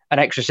an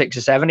extra 6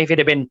 or 7 if he'd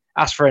have been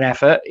asked for an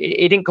effort.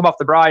 He didn't come off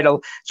the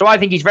bridle. So I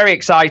think he's very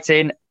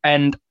exciting,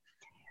 and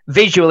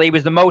visually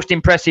was the most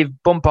impressive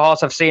bumper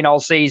horse I've seen all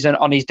season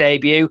on his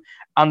debut.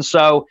 And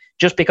so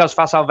just because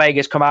Facile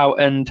Vega's come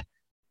out and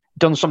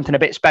done something a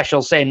bit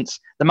special since,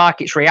 the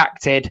market's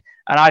reacted,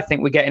 and I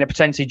think we're getting a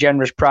potentially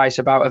generous price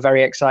about a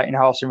very exciting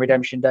horse in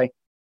Redemption Day.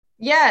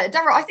 Yeah,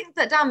 Darragh, I think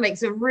that Dan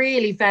makes a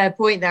really fair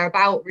point there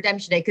about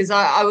Redemption Day, because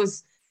I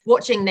was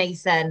watching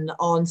Nathan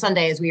on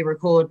Sunday as we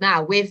record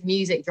now with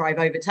Music Drive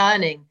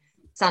overturning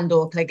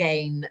Sandor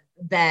Clegane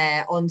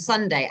there on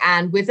Sunday,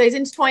 and with those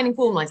intertwining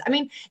form lines. I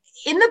mean,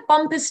 in the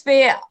bumper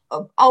sphere,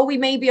 are we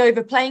maybe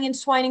overplaying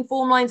intertwining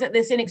form lines at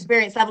this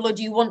inexperienced level,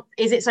 or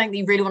is it something that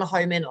you really want to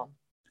home in on?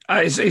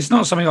 It's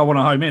not something I want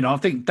to home in. I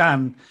think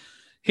Dan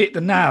hit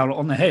the nail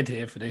on the head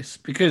here for this,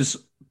 because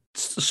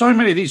so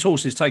many of these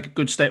horses take a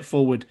good step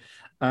forward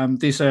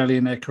this early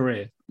in their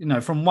career. You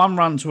know, from one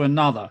run to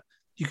another,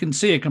 you can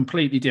see a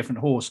completely different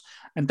horse.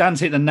 And Dan's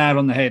hit the nail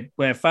on the head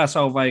where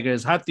Facile Vega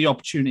has had the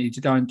opportunity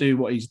to go and do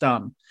what he's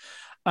done.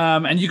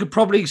 And you could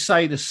probably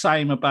say the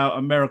same about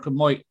American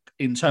Mike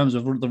in terms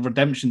of the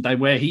Redemption Day,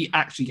 where he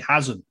actually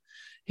hasn't.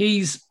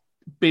 He's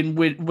been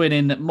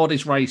winning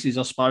modest races,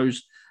 I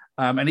suppose,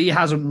 and he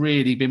hasn't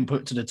really been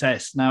put to the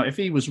test. Now, if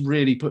he was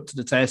really put to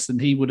the test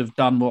and he would have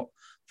done what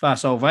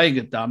Facile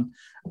Vega had done,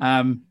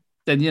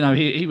 then, you know,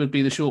 he would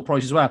be the short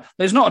price as well.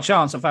 There's not a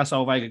chance that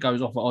Facile Vega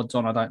goes off at odds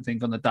on, I don't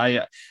think, on the day.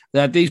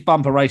 These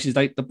bumper races,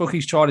 the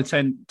bookies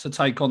tend to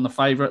take on the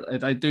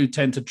favourite. They do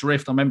tend to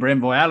drift. I remember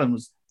Envoy Allen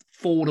was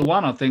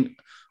 4-1, I think,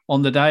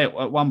 on the day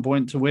at one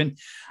point to win.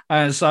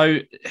 So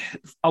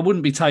I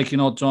wouldn't be taking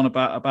odds on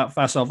about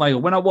Facile Vega.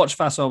 When I watched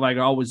Facile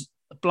Vega, I was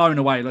blown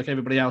away like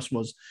everybody else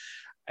was.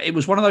 It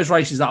was one of those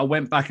races that I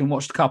went back and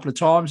watched a couple of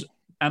times,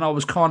 and I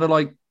was kind of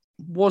like,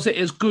 was it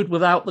as good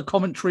without the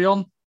commentary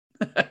on?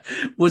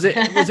 was it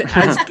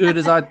as good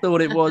as I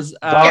thought it was?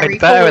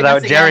 It's better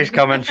without Jerry's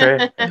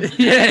commentary.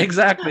 Yeah,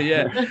 exactly.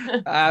 Yeah,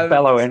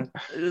 bellowing.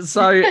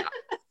 So,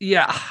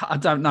 yeah, I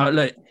don't know.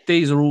 Look,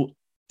 these are all,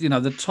 you know,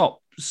 the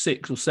top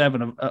 6 or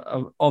 7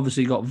 have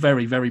obviously got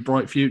very, very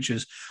bright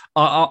futures.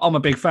 I'm a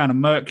big fan of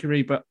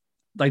Mercury, but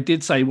they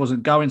did say he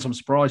wasn't going, so I'm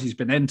surprised he's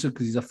been entered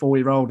because he's a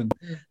 4-year-old and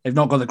they've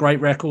not got a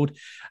great record.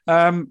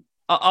 I've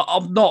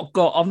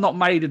not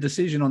made a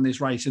decision on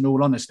this race, in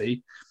all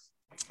honesty.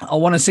 I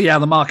want to see how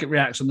the market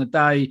reacts on the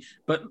day.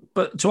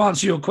 But to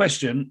answer your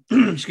question,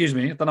 excuse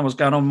me, I don't know what's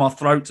going on in my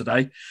throat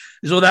today.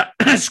 There's all that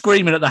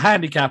screaming at the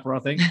handicapper, I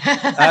think.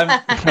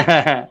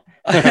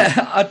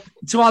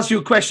 To answer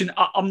your question,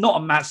 I'm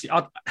not a massive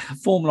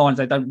form lines.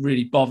 They don't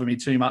really bother me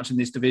too much in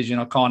this division.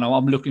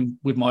 I'm looking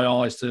with my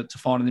eyes to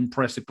find an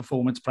impressive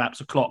performance,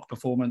 perhaps a clock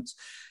performance,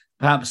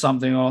 perhaps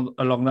something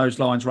along those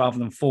lines rather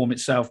than form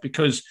itself,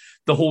 because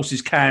the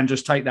horses can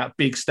just take that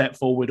big step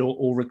forward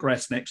or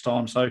regress next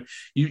time. So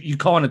you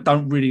kind of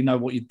don't really know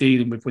what you're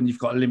dealing with when you've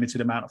got a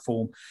limited amount of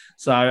form.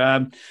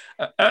 So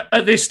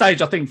at this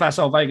stage, I think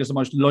Facile Vega is the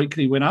most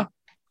likely winner.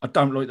 I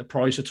don't like the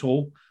price at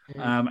all.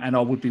 And I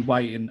would be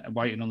waiting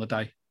on the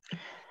day.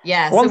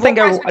 Yeah. One thing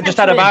I just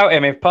had about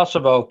him, if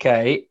possible,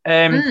 Kate.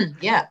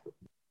 Yeah.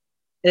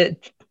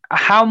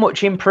 How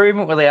much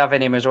improvement will he have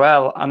in him as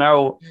well? I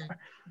know.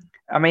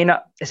 I mean,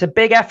 it's a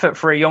big effort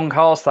for a young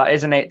horse, that,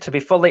 isn't it, to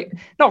be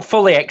not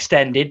fully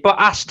extended, but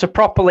asked to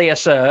properly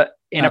assert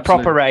in a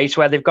proper race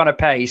where they've got a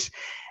pace.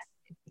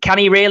 Can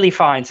he really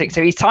find 6?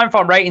 His time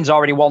form rating's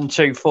already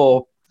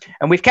 1-2-4.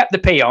 And we've kept the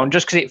P on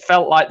just because it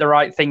felt like the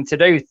right thing to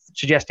do,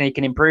 suggesting he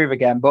can improve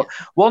again. But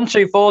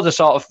 1-2-4 is a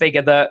sort of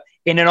figure that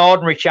in an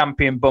ordinary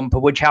champion bumper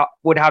would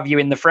have you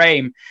in the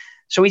frame.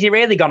 So is he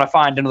really going to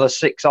find another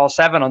 6 or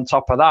 7 on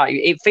top of that?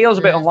 It feels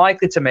a bit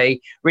unlikely to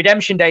me.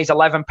 Redemption Day is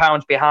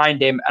 £11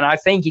 behind him, and I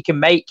think he can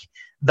make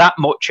that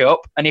much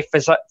up. And if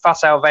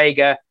Facile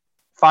Vega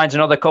finds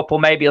another couple,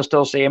 maybe he'll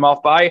still see him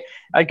off. But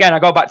I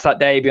go back to that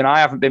debut, and I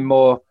haven't been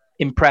more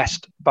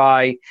impressed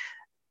by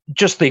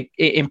just the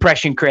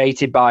impression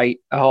created by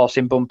a horse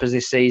in bumpers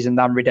this season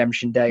than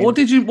Redemption Day. What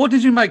did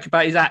you make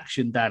about his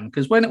action, Dan?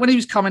 Because when he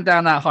was coming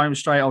down that home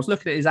straight, I was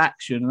looking at his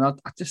action, and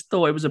I just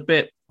thought it was a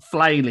bit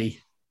flaily.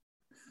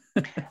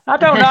 I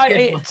don't know.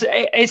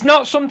 It's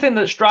not something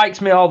that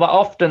strikes me all that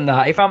often.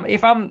 That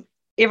if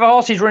a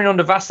horse is running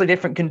under vastly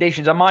different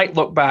conditions, I might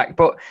look back.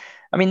 But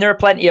I mean, there are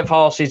plenty of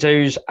horses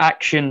whose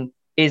action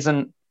is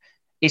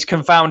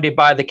confounded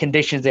by the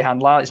conditions they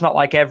handle. It's not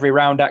like every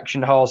round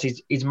action horse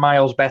is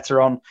miles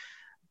better on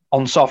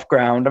soft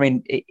ground. I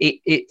mean,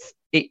 it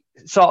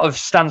sort of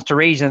stands to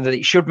reason that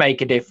it should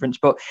make a difference,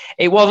 but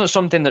it wasn't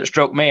something that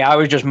struck me. I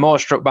was just more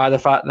struck by the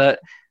fact that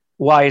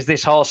why is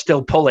this horse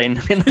still pulling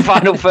in the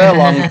final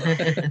furlong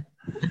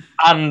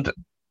and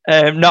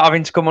not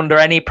having to come under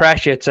any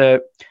pressure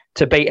to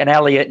beat an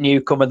Elliott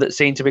newcomer that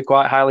seemed to be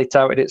quite highly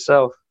touted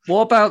itself.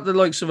 What about the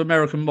likes of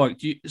American Mike?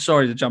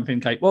 Sorry to jump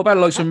in, Kate. What about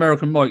the likes of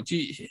American Mike?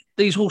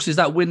 These horses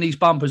that win these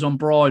bumpers on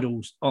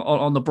bridles,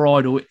 on the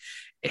bridle,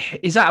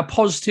 is that a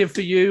positive for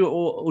you,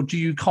 or do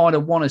you kind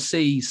of want to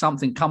see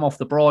something come off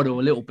the bridle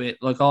a little bit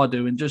like I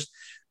do and just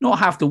not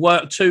have to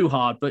work too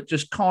hard, but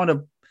just kind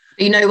of...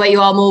 You know where you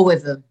are more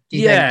with them.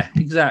 Yeah,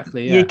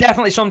 exactly. Yeah. You're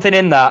definitely something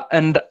in that.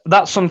 And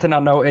that's something I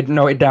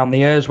noted down the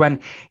years when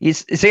you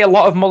see a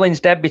lot of Mullins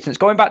debutants,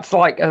 going back to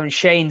like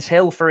Shane's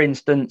Hill, for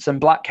instance, and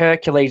Black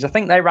Hercules. I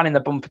think they ran in the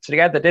bumper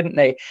together, didn't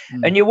they?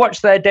 And you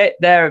watch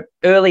their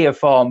earlier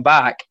form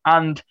back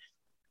and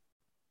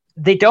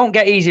they don't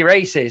get easy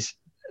races.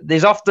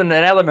 There's often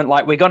an element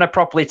like, we're going to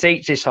properly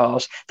teach this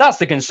horse. That's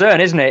the concern,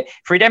 isn't it?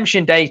 If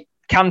Redemption Day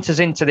canters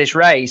into this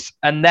race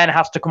and then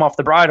has to come off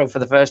the bridle for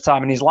the first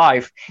time in his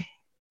life,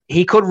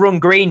 he could run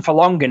green for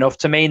long enough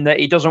to mean that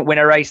he doesn't win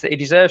a race that he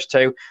deserves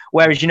to.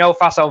 Whereas,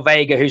 Facile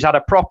Vega, who's had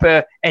a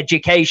proper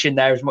education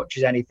there as much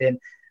as anything,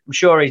 I'm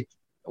sure he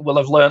will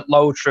have learnt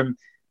loads from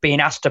being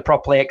asked to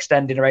properly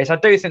extend in a race. I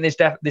do think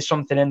there's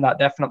something in that,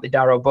 definitely,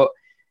 Darrow, but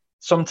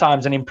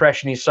sometimes an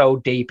impression is so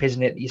deep,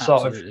 isn't it, that you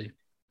sort of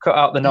cut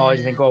out the noise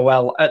and think, oh,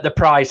 well, at the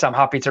price, I'm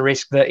happy to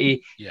risk that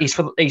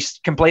he's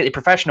completely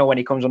professional when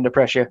he comes under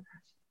pressure.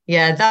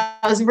 Yeah,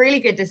 that was a really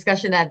good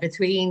discussion there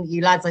between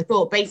you lads, I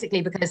thought,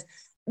 basically, because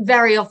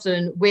very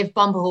often with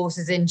bumper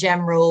horses in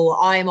general,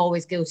 I'm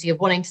always guilty of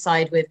wanting to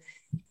side with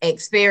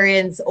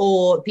experience,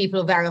 or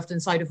people very often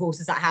side with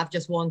horses that have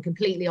just one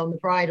completely on the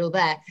bridle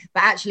there.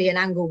 But actually an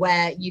angle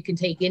where you can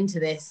take into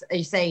this, as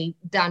you say,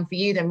 Dan, for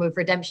you then with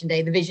Redemption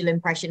Day, the visual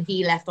impression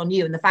he left on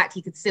you and the fact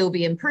he could still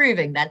be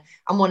improving then,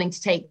 and wanting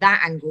to take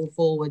that angle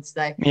forwards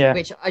though,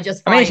 which I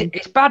just find... I mean,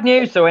 it's bad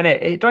news though, isn't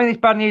it? Don't you think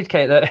it's bad news,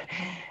 Kate, that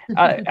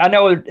I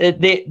know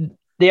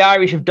the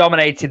Irish have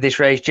dominated this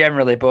race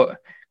generally, but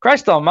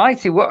Christ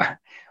almighty,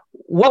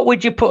 what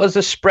would you put as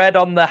a spread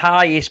on the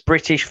highest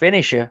British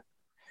finisher?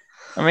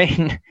 I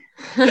mean,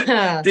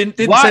 didn't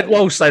Ted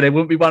Walsh say they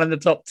wouldn't be one in the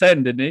top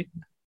 10, didn't he?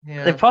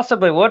 Yeah. They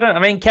possibly wouldn't.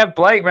 I mean, Kev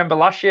Blake, remember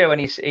last year when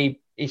he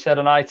said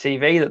on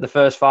ITV that the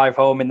first 5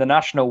 home in the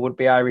National would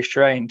be Irish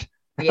trained.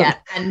 Yeah,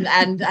 and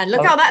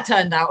look how that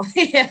turned out.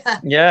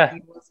 Yeah,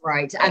 he was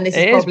right. And this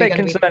is probably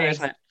going to be the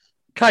isn't it?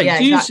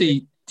 Kate,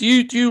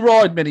 do you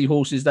ride many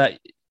horses that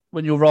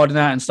when you're riding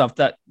out and stuff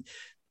that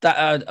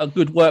are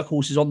good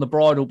workhorses on the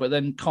bridle, but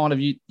then kind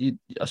of you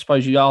I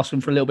suppose you ask them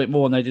for a little bit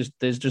more and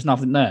there's just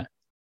nothing there?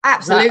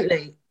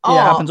 Absolutely. It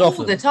happens all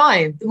often. The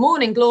time. The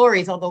Morning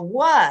Glories are the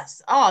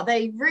worst.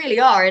 They really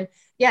are. And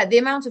yeah, the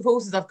amount of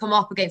horses I've come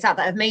up against that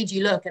have made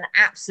you look an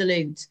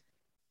absolute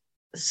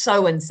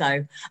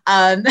so-and-so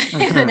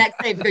the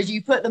next day, because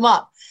you put them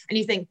up and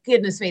you think,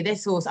 goodness me,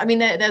 this horse. I mean,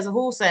 there's a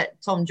horse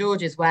at Tom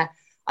George's where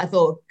I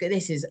thought,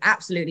 this is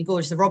absolutely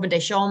gorgeous, the Robin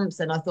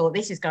Deschamps, and I thought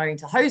this is going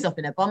to hose up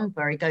in a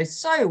bumper. He goes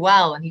so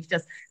well and he's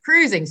just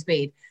cruising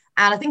speed.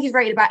 And I think he's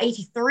rated about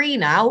 83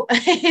 now.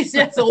 It's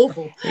just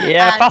awful.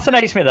 Yeah,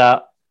 fascinates me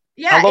that.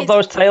 Yeah, I love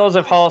those tales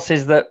of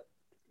horses that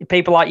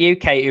people like you,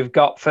 Kate, who've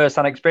got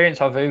first-hand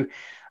experience of. Who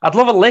I'd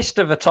love a list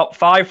of the top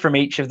 5 from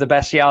each of the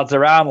best yards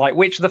around. Like,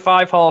 which of the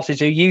 5 horses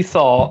who you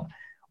thought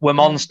were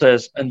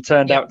monsters and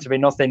turned out to be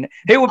nothing?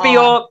 Who would be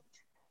your?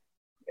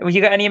 Have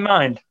you got any in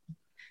mind?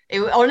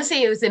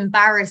 Honestly, it was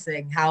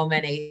embarrassing how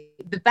many.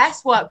 The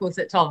best workhorse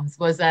at Tom's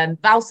was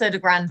Valser de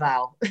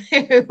Granval,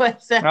 who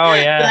was,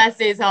 bless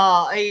his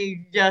heart.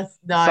 He just,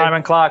 no.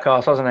 Simon Clark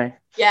horse, wasn't he?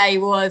 Yeah, he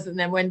was, and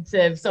then went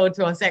to sold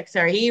to our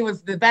secretary. He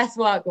was the best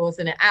workhorse,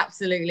 and it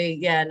absolutely,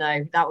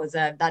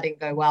 that didn't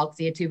go well because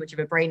he had too much of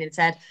a brain in his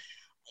head.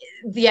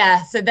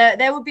 Yeah, so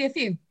there would be a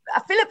few.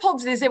 Philip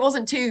Hobbs's, it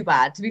wasn't too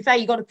bad. To be fair,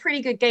 you got a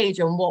pretty good gauge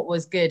on what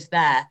was good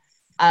there.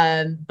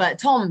 But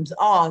Tom's,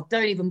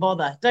 don't even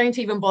bother. Don't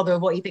even bother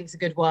with what you think's a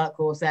good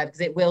workhorse there,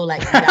 because it will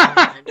let you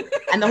down.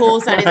 And the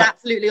horse that is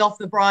absolutely off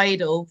the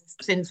bridle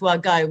since we'll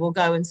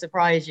go and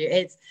surprise you.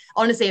 It's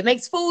honestly, it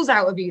makes fools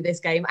out of you, this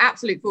game,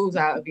 absolute fools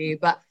out of you.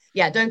 But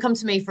yeah, don't come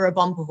to me for a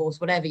bumper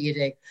horse, whatever you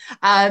do.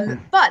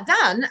 But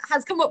Dan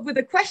has come up with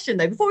a question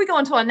though. Before we go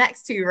on to our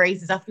next 2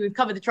 races, after we've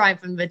covered the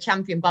Triumph and the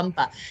Champion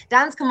bumper,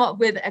 Dan's come up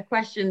with a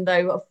question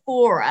though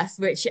for us,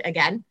 which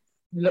again,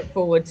 look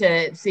forward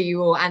to see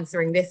you all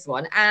answering this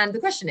one. And the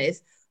question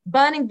is,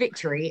 Burning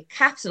Victory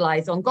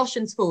capitalised on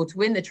Goshen's fall to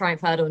win the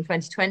Triumph Hurdle in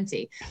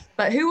 2020.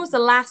 But who was the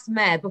last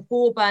mare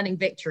before Burning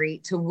Victory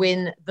to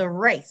win the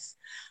race?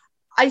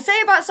 I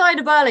say about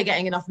Cider Burley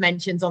getting enough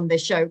mentions on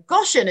this show.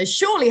 Goshen has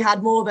surely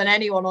had more than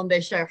anyone on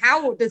this show.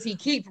 How does he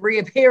keep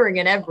reappearing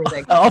in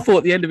everything? I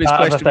thought the end of his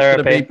question was going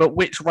to be, but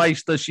which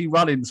race does she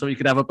run in so he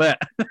could have a bet?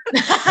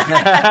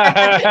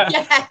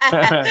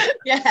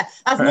 yeah,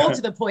 that's more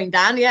to the point,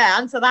 Dan. Yeah,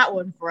 answer that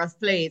one for us,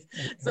 please.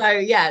 So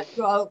yeah,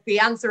 I'll be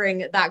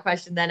answering that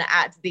question then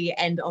at the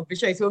end of the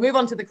show. So we'll move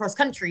on to the cross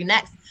country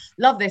next.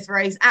 Love this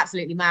race,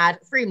 absolutely mad.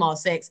 3 mile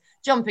 6,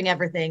 jumping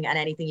everything and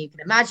anything you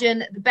can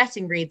imagine. The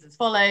betting reads as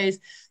follows: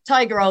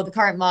 Tiger Roll, the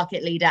current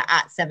market leader,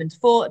 at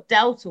 7-4,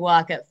 Delta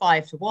Work at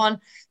 5-1,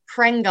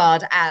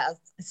 Krengard at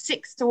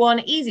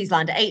 6-1, Easy's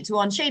Land at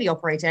 8-1, Shady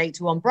Operator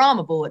 8-1,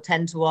 Brahma Ball at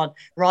 10-1,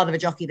 rather of a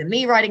jockey than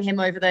me riding him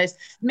over those.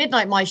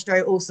 Midnight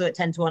Maestro also at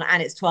 10-1,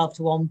 and it's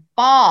 12-1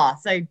 bar.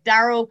 So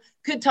Daryl,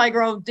 could Tiger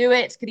Roll do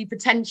it? Could he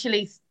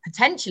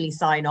potentially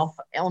sign off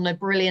on a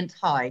brilliant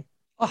high?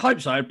 I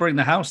hope so. It'd bring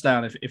the house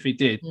down if he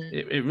did.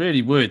 It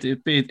really would.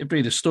 It'd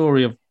be the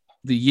story of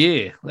the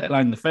year, let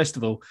alone the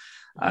festival.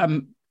 I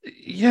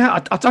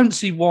don't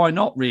see why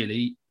not.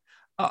 Really,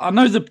 I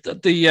know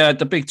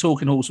the big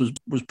talking horse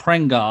was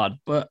Prengard,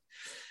 but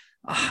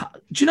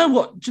do you know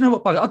what?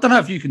 I don't know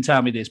if you can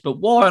tell me this, but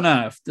why on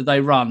earth did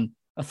they run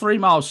a 3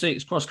 mile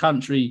 6 cross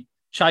country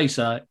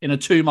chaser in a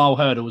 2 mile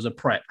hurdle as a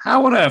prep?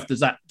 How on earth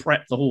does that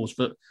prep the horse?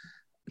 But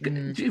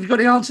have you got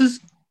any answers?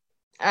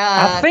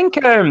 I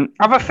think I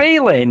have a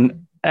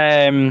feeling.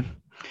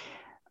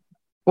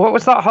 What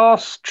was that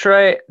horse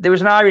trait? There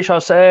was an Irish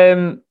horse.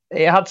 It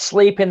had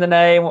sleep in the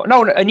name.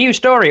 No, a New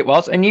Story. It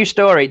was a New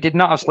Story. It did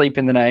not have sleep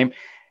in the name.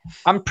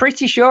 I'm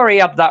pretty sure he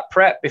had that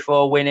prep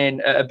before winning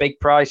at a big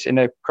price in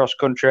a cross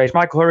country race.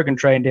 Michael Hurrigan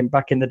trained him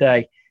back in the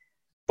day.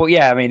 But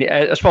yeah, I mean,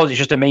 I suppose it's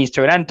just a means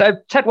to an end.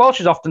 Ted Walsh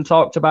has often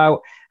talked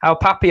about how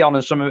Papillon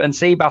and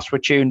Seabass were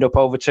tuned up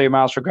over 2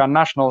 miles for Grand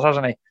Nationals,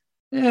 hasn't he?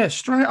 Yeah,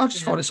 strange. I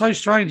just find it so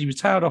strange. He was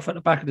tailed off at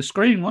the back of the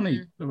screen, wasn't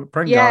he?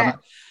 Yeah,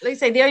 like I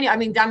say,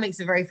 Dan makes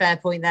a very fair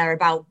point there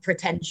about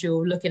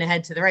potential looking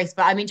ahead to the race.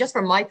 But I mean, just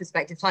from my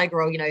perspective, Tiger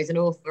Roll, is an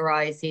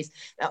authorised. He's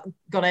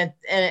got an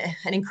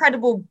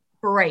incredible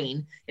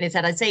brain in his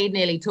head. I'd say he'd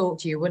nearly talk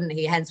to you, wouldn't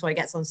he? Hence why he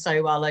gets on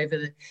so well over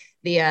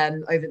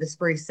the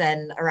spruce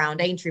then around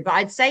Aintree. But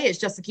I'd say it's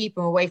just to keep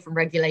him away from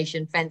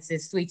regulation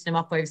fences, sweeten him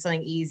up over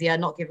something easier,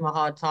 not give him a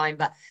hard time.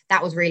 But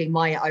that was really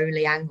my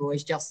only angle,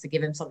 is just to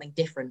give him something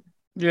different.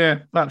 Yeah,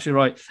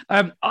 absolutely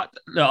right.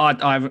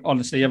 I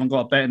honestly haven't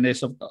got a bet in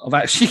this. I've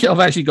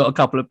actually got a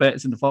couple of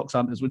bets in the Fox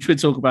Hunters, which we'll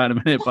talk about in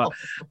a minute. But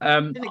I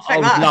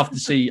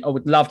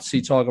would love to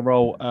see Tiger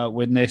Roll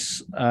win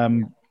this.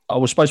 I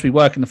was supposed to be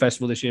working the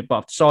festival this year, but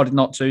I've decided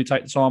not to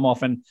take the time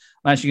off, and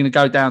I'm actually going to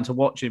go down to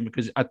watch him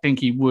because I think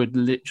he would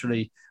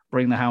literally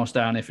bring the house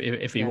down if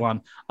he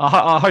won.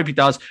 I hope he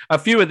does. A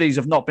few of these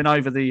have not been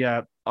over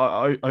the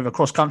over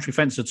cross country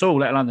fences at all,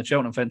 let alone the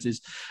Cheltenham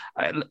fences.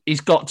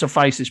 He's got to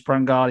face this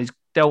Prangard. He's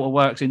Delta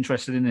Works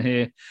interested in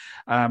here,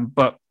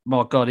 but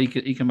my God, he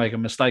can make a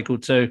mistake or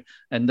two,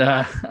 and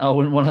I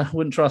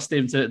wouldn't trust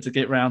him to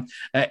get round.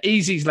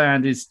 Easy's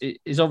Land is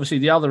obviously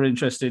the other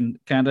interesting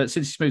candidate.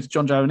 Since he's moved to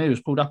John Joe O'Neill, was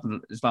pulled up in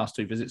his last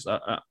two visits,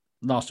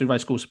 last two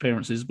racecourse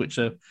appearances, which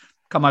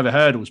come over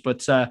hurdles,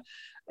 but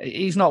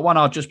he's not one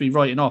I'd just be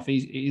writing off.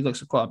 He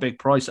looks at quite a big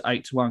price at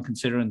 8-1,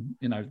 considering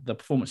the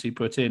performance he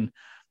put in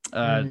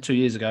 2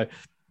 years ago.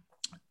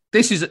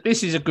 This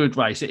is a good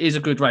race. It is a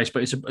good race,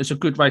 but it's a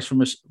good race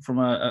from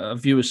a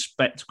viewer's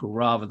spectacle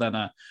rather than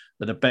a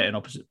betting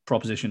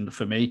proposition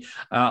for me.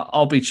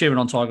 I'll be cheering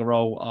on Tiger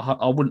Roll.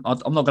 I'm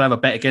not going to have a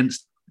bet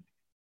against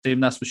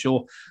him, that's for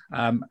sure.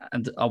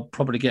 And I'll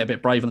probably get a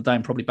bit brave on the day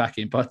and probably back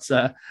him. But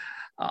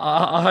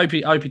I hope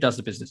he does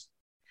the business.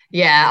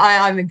 Yeah,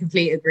 I'm in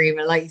complete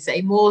agreement. Like you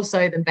say, more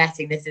so than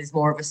betting, this is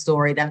more of a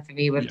story than for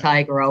me with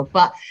Tiger Roll.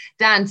 But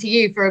Dan, to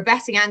you, for a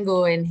betting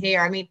angle in here,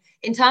 I mean,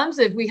 in terms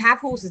of, we have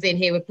horses in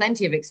here with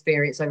plenty of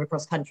experience over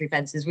cross-country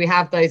fences. We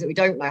have those that we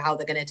don't know how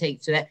they're going to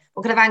take to it.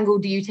 What kind of angle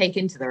do you take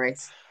into the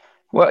race?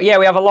 Well, yeah,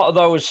 we have a lot of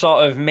those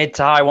sort of mid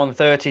to high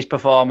 130s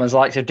performers,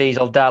 like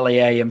Diesel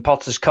Dalier and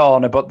Potter's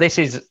Corner, but this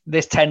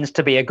tends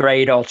to be a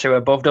grade or two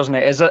above, doesn't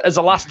it? As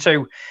the last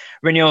two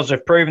renewals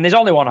have proven, there's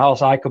only one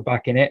horse I could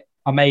back in it.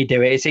 I may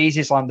do it. It's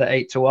Easy's Land at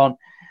 8-1.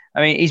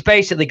 I mean, he's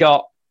basically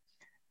got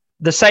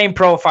the same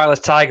profile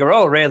as Tiger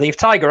Roll, really. If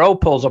Tiger Roll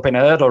pulls up in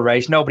a hurdle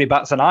race, nobody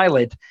bats an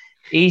eyelid.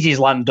 Easy's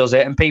Land does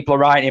it, and people are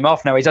writing him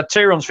off now. He's had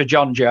 2 runs for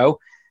John Joe.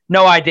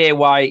 No idea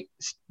why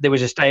there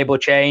was a stable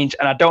change,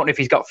 and I don't know if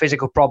he's got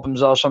physical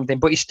problems or something,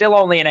 but he's still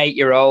only an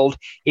 8-year-old.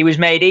 He was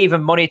made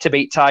even money to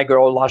beat Tiger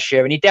Roll last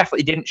year, and he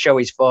definitely didn't show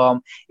his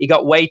form. He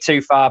got way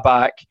too far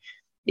back.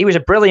 He was a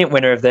brilliant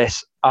winner of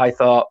this, I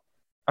thought.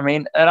 I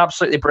mean, an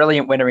absolutely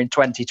brilliant winner in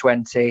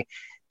 2020.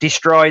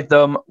 Destroyed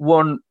them,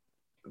 won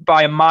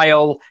by a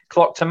mile,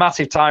 clocked a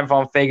massive time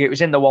form figure. It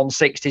was in the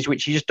 160s,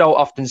 which you just don't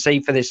often see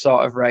for this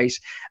sort of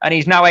race. And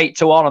he's now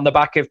 8-1 on the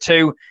back of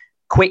 2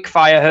 quick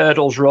fire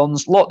hurdles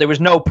runs. Look, there was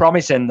no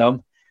promise in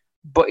them,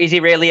 but is he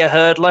really a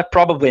hurdler?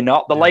 Probably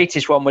not. The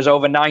latest one was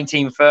over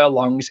 19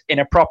 furlongs in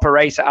a proper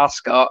race at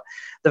Ascot.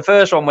 The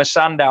first one was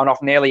Sandown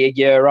off nearly a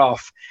year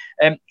off.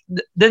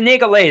 The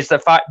niggle is the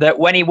fact that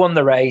when he won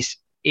the race,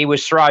 he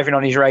was thriving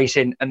on his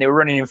racing and they were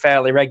running him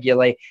fairly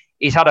regularly.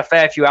 He's had a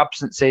fair few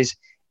absences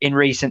in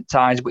recent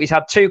times, but he's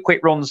had 2 quick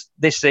runs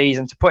this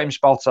season to put him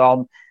spot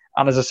on.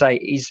 And as I say,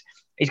 he's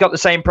got the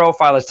same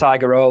profile as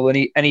Tiger Roll,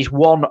 and he's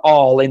won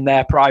all in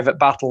their private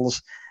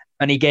battles,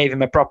 and he gave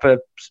him a proper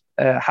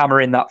hammer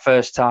in that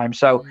first time.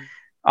 So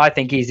I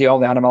think he's the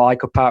only animal I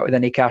could part with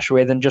any cash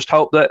with, and just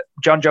hope that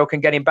John Joe can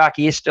get him back.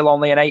 He is still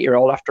only an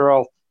 8-year-old after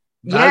all.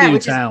 Yeah,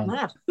 which is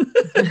mad.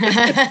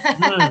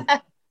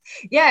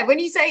 Yeah, when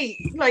you say,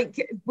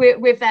 like,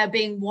 with there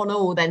being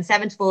 1-1, then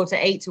 7-4 to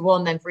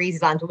 8-1, then for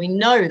Easy's Land, we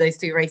know those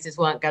 2 races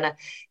weren't going to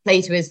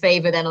play to his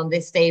favour then on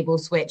this stable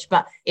switch.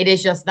 But it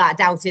is just that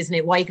doubt, isn't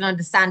it? Why you can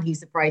understand he's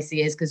the price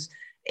he is, because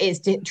it's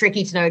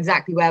tricky to know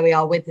exactly where we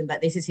are with him,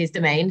 but this is his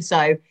domain.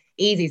 So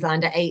Easy's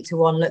Land at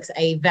 8-1 looks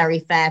a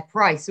very fair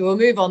price. So we'll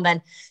move on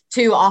then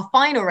to our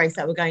final race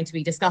that we're going to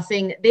be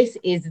discussing. This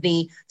is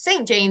the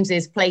St.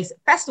 James's Place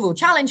Festival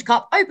Challenge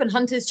Cup Open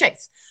Hunters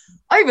Chase.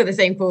 Over the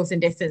same course and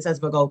distance as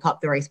the Gold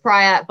Cup the race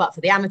prior, but for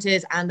the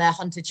amateurs and their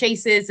hunter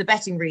chasers, the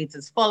betting reads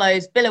as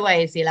follows.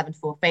 Billaway is the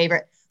 11-4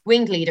 favourite,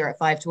 Winged Leader at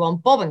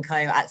 5-1, Bob & Co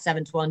at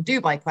 7-1,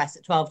 Dubai Quest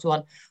at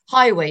 12-1,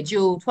 Highway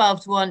Jewel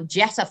 12-1,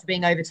 Jet after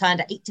being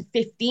overturned at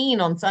 8-15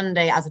 on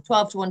Sunday as a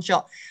 12-1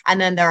 shot, and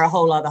then there are a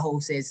whole other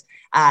horses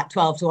at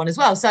 12-1 as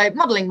well. So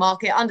modelling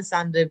market,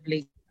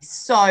 understandably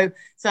so.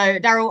 So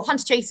Daryl,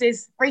 hunter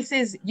chasers,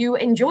 races you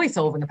enjoy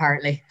solving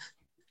apparently.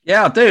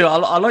 Yeah, I do.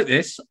 I like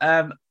this.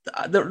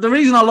 The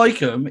reason I like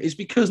them is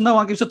because no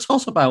one gives a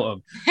toss about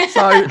them.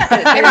 So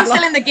everyone's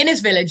still in the Guinness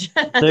village.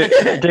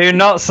 do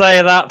not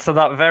say that to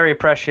that very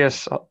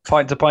precious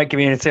point-to-point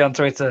community on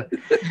Twitter.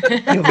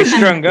 You'll be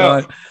strung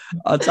up. Right,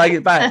 I'll take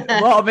it back.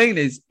 What I mean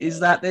is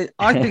that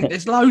I think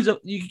there's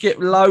you can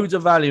get loads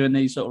of value in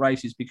these sort of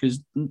races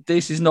because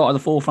this is not at the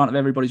forefront of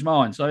everybody's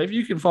mind. So if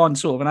you can find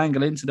sort of an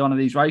angle into one of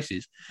these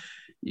races,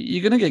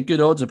 you're going to get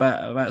good odds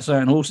about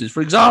certain horses.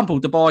 For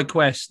example, Dubai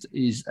Quest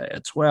is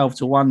a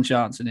 12-1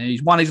 chance in here.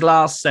 He's won his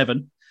last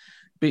 7,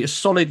 beat a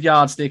solid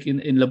yardstick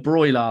in Le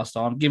Broy last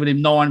time, giving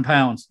him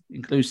 £9,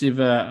 inclusive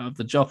of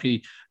the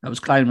jockey that was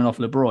claiming off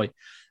Le Broy.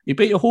 He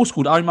beat a horse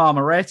called Omar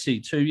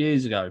Moretti 2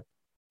 years ago,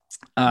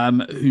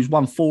 who's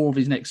won 4 of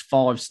his next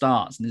 5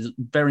 starts and is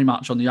very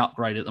much on the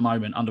upgrade at the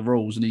moment under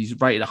rules, and he's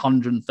rated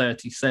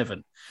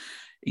 137.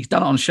 He's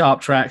done it on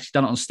sharp tracks. He's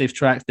done it on stiff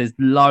tracks. There's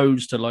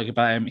loads to like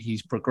about him.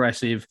 He's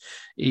progressive.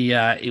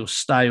 He'll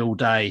stay all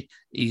day.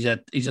 He's a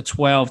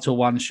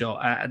 12-1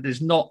 shot.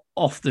 There's not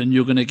often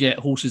you're going to get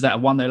horses that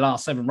have won their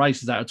last 7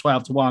 races that are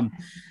 12-1.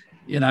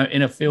 In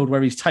a field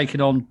where he's taken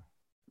on,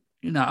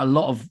 a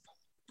lot of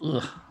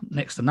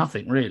next to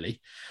nothing really.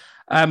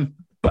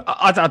 But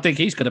I think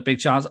he's got a big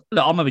chance.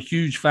 Look, I'm a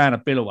huge fan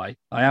of Billaway.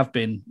 I have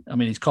been. I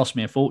mean, he's cost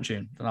me a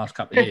fortune the last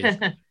couple of years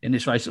in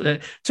this race.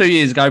 2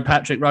 years ago,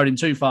 Patrick rode him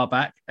too far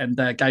back and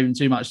gave him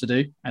too much to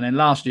do. And then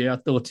last year, I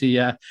thought he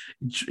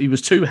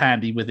was too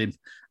handy with him.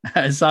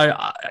 So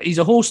he's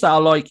a horse that I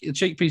like. The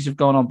cheekpiece have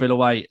gone on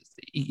Billaway.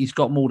 He's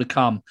got more to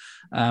come,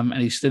 and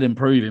he's still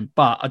improving.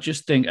 But I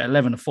just think at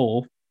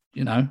 11-4,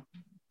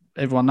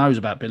 everyone knows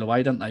about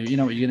Billaway, don't they? You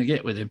know what you're going to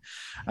get with him.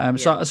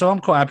 So I'm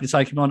quite happy to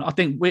take him on. I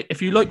think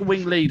if you like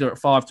Wing Leader at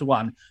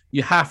 5-1,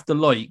 you have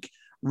to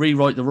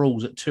rewrite the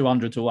rules at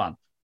 200-1.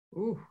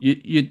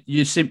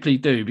 You simply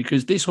do,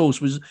 because this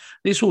horse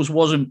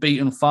wasn't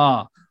beaten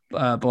far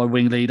by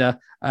Wing Leader,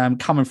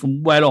 coming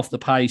from well off the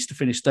pace to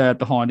finish 3rd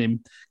behind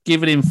him,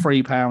 giving him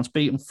 £3,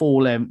 beating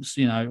 4 lengths.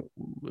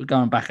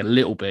 Going back a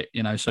little bit.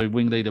 So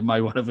Wing Leader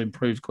may well have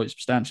improved quite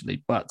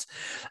substantially, but.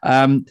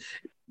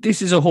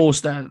 This is a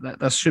horse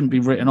that shouldn't be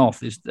written off.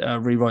 This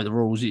rewrite the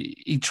rules.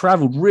 He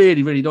travelled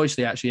really, really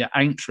nicely actually at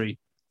Aintree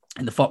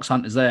in the Fox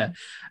Hunters there,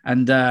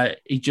 and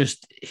he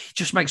just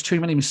makes too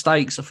many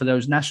mistakes for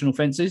those national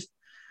fences.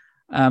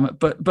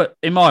 But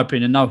in my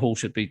opinion, no horse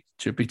should be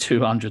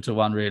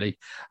 200-1 really.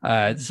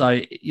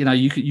 So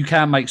you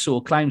can make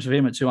sort of claims of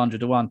him at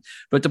 200-1.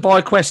 But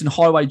Dubai Quest and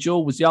Highway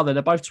Jewel was the other.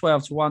 They're both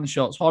 12-1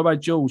 shots. Highway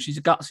Jewel, she's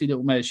a gutsy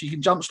little mare. She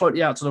can jump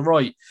slightly out to the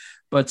right.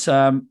 But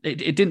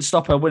it didn't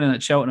stop her winning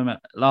at Cheltenham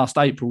last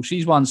April.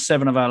 She's won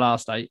 7 of her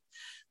last 8,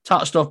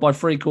 touched off by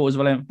 3/4 of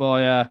a length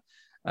by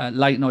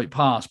Late Night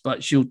Pass.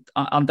 But she'll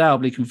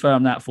undoubtedly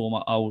confirm that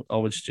form. I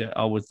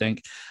would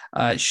think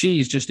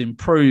she's just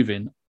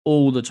improving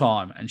all the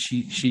time, and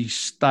she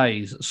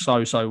stays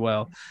so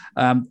well.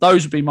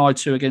 Those would be my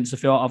 2 against the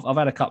field. I've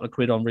had a couple of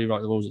quid on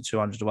rewrite the rules at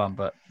 200-1,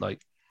 but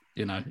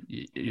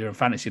you're in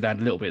fantasy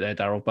land a little bit there,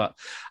 Daryl. But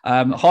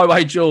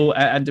Highway Jewel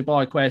and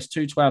Dubai Quest,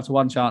 2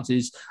 12-1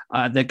 chances.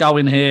 They're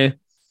going here.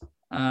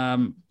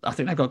 I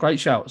think they've got great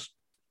shouts.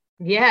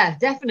 Yeah,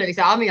 definitely.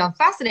 So, I mean, I'm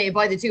fascinated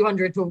by the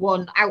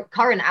 200-1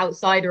 current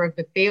outsider of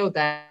the field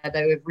there,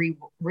 though, with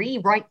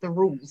rewrite the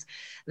rules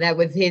there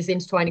with his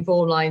intertwining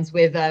form lines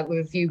with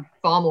a few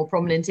far more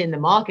prominent in the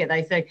market.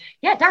 They say,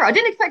 yeah, Darryl, I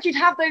didn't expect you to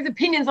have those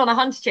opinions on a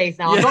Hunter Chase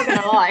now. I'm not going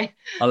to lie.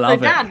 I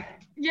love it. Dan,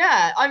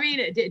 yeah, I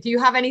mean, do you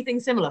have anything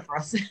similar for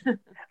us?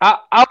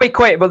 I'll be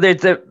quick, but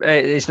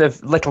it's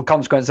of little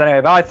consequence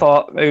anyway. But I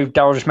thought, who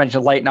Darryl just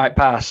mentioned, Late Night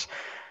Pass,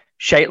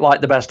 shaped like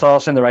the best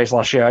horse in the race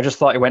last year. I just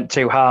thought he went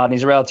too hard, and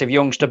he's a relative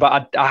youngster.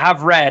 But I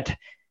have read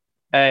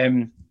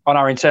on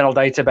our internal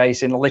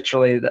database in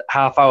literally the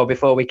half hour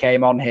before we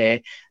came on here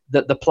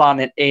that the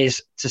plan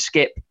is to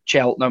skip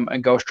Cheltenham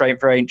and go straight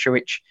for Aintree,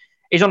 which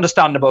is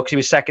understandable because he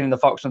was second in the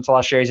Fox Hunters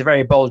last year. He's a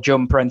very bold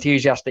jumper,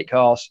 enthusiastic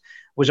horse.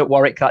 Was at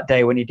Warwick that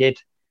day when he did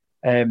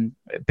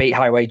beat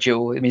Highway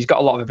Jewel. I mean, he's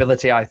got a lot of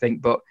ability, I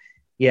think, but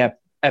yeah,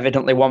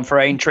 evidently one for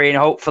Aintree, and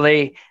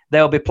hopefully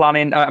they'll be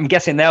planning. I'm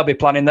guessing they'll be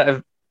planning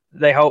that.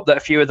 They hope that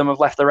a few of them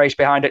have left the race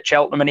behind at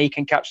Cheltenham, and he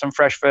can catch them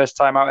fresh first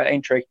time out at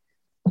Aintree.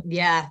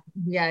 Yeah,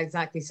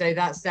 exactly. So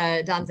that's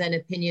Dan's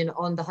opinion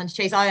on the Hunter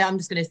Chase. I'm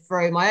just going to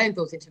throw my own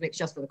thoughts into the mix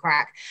just for the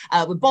crack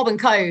with Bob and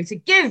Co. to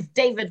give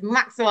David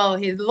Maxwell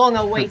his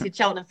long-awaited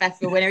Cheltenham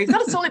Festival winner. He's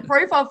got a solid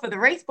profile for the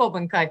race, Bob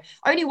and Co.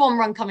 Only 1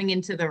 run coming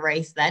into the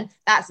race then.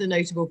 That's a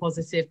notable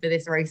positive for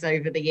this race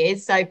over the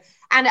years. So,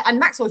 and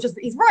Maxwell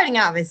he's riding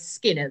out of his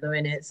skin at the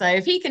minute. So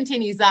if he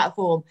continues that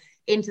form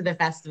into the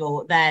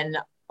festival, then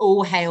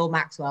all hail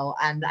Maxwell,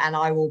 and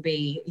I will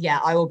be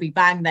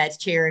bang there to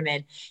cheer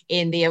him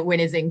in the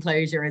winners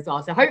enclosure as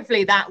well. So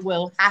hopefully that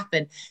will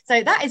happen.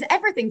 So that is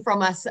everything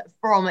from us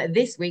from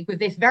this week with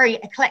this very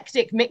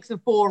eclectic mix of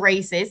 4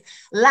 races.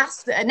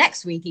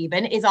 Next week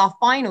even is our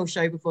final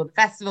show before the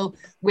festival,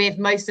 with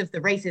most of the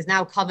races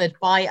now covered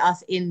by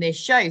us in this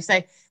show.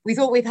 So we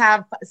thought we'd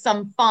have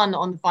some fun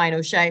on the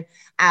final show,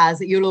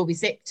 as you'll all be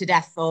sick to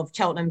death of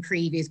Cheltenham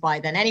previews by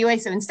then anyway.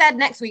 So instead,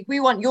 next week, we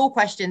want your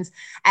questions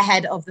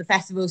ahead of the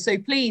festival. So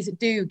please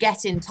do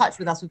get in touch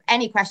with us with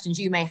any questions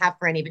you may have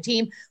for any of the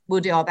team.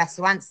 We'll do our best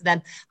to answer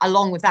them.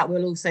 Along with that,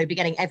 we'll also be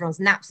getting everyone's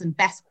naps and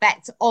best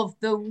bets of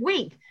the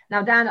week.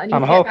 Now, Dan, I need to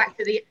get back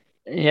to the...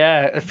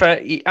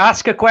 Yeah,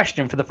 ask a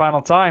question for the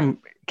final time,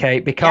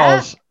 Kate,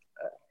 because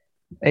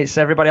it's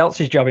everybody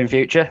else's job in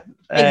future.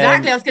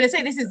 Exactly. I was going to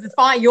say, this is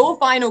your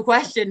final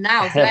question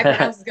now, so everyone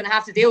else is going to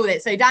have to deal with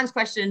it. So Dan's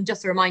question,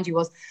 just to remind you,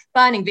 was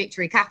Burning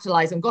Victory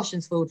capitalised on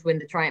Goshen's Fall to win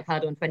the Triumph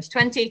Hurdle in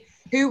 2020.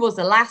 Who was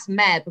the last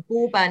mare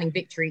before Burning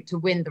Victory to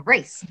win the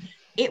race?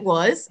 It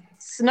was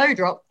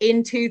Snowdrop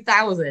in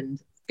 2000.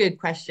 Good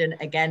question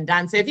again,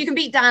 Dan. So if you can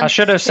beat Dan... I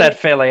should have said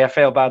Philly. I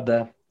feel bad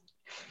there.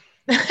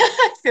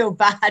 I feel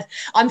bad.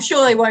 I'm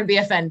sure they won't be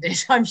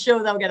offended. I'm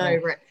sure they'll get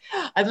over it.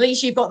 At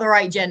least you've got the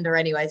right gender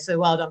anyway, so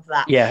well done for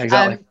that. Yeah,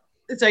 exactly.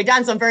 So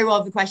Dan's done very well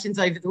with the questions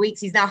over the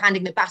weeks. He's now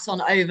handing the baton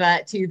over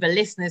to the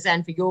listeners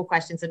then for your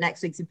questions for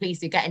next week. So please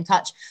do get in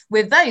touch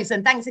with those.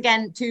 And thanks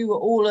again to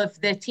all of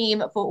the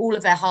team for all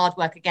of their hard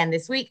work again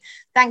this week.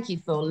 Thank you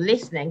for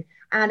listening.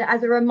 And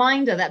as a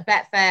reminder that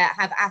Betfair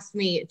have asked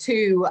me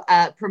to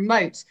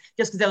promote,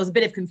 just because there was a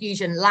bit of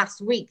confusion last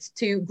week,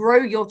 to grow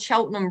your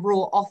Cheltenham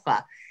Raw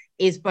offer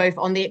is both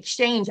on the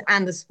exchange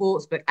and the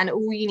sportsbook. And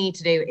all you need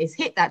to do is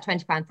hit that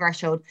 £20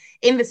 threshold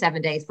in the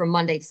 7 days from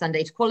Monday to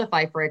Sunday to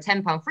qualify for a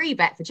 £10 free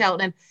bet for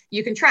Cheltenham.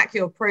 You can track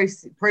your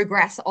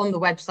progress on the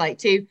website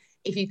too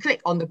if you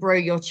click on the Grow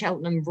Your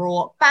Cheltenham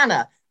Raw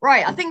banner.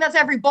 Right, I think that's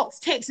every box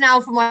ticked now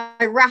for my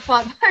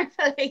wrap-up.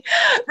 Hopefully,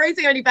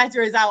 Racing Only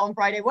Better is out on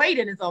Friday.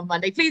 Weigh-in is on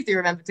Monday. Please do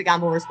remember to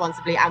gamble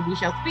responsibly, and we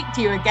shall speak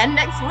to you again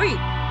next week.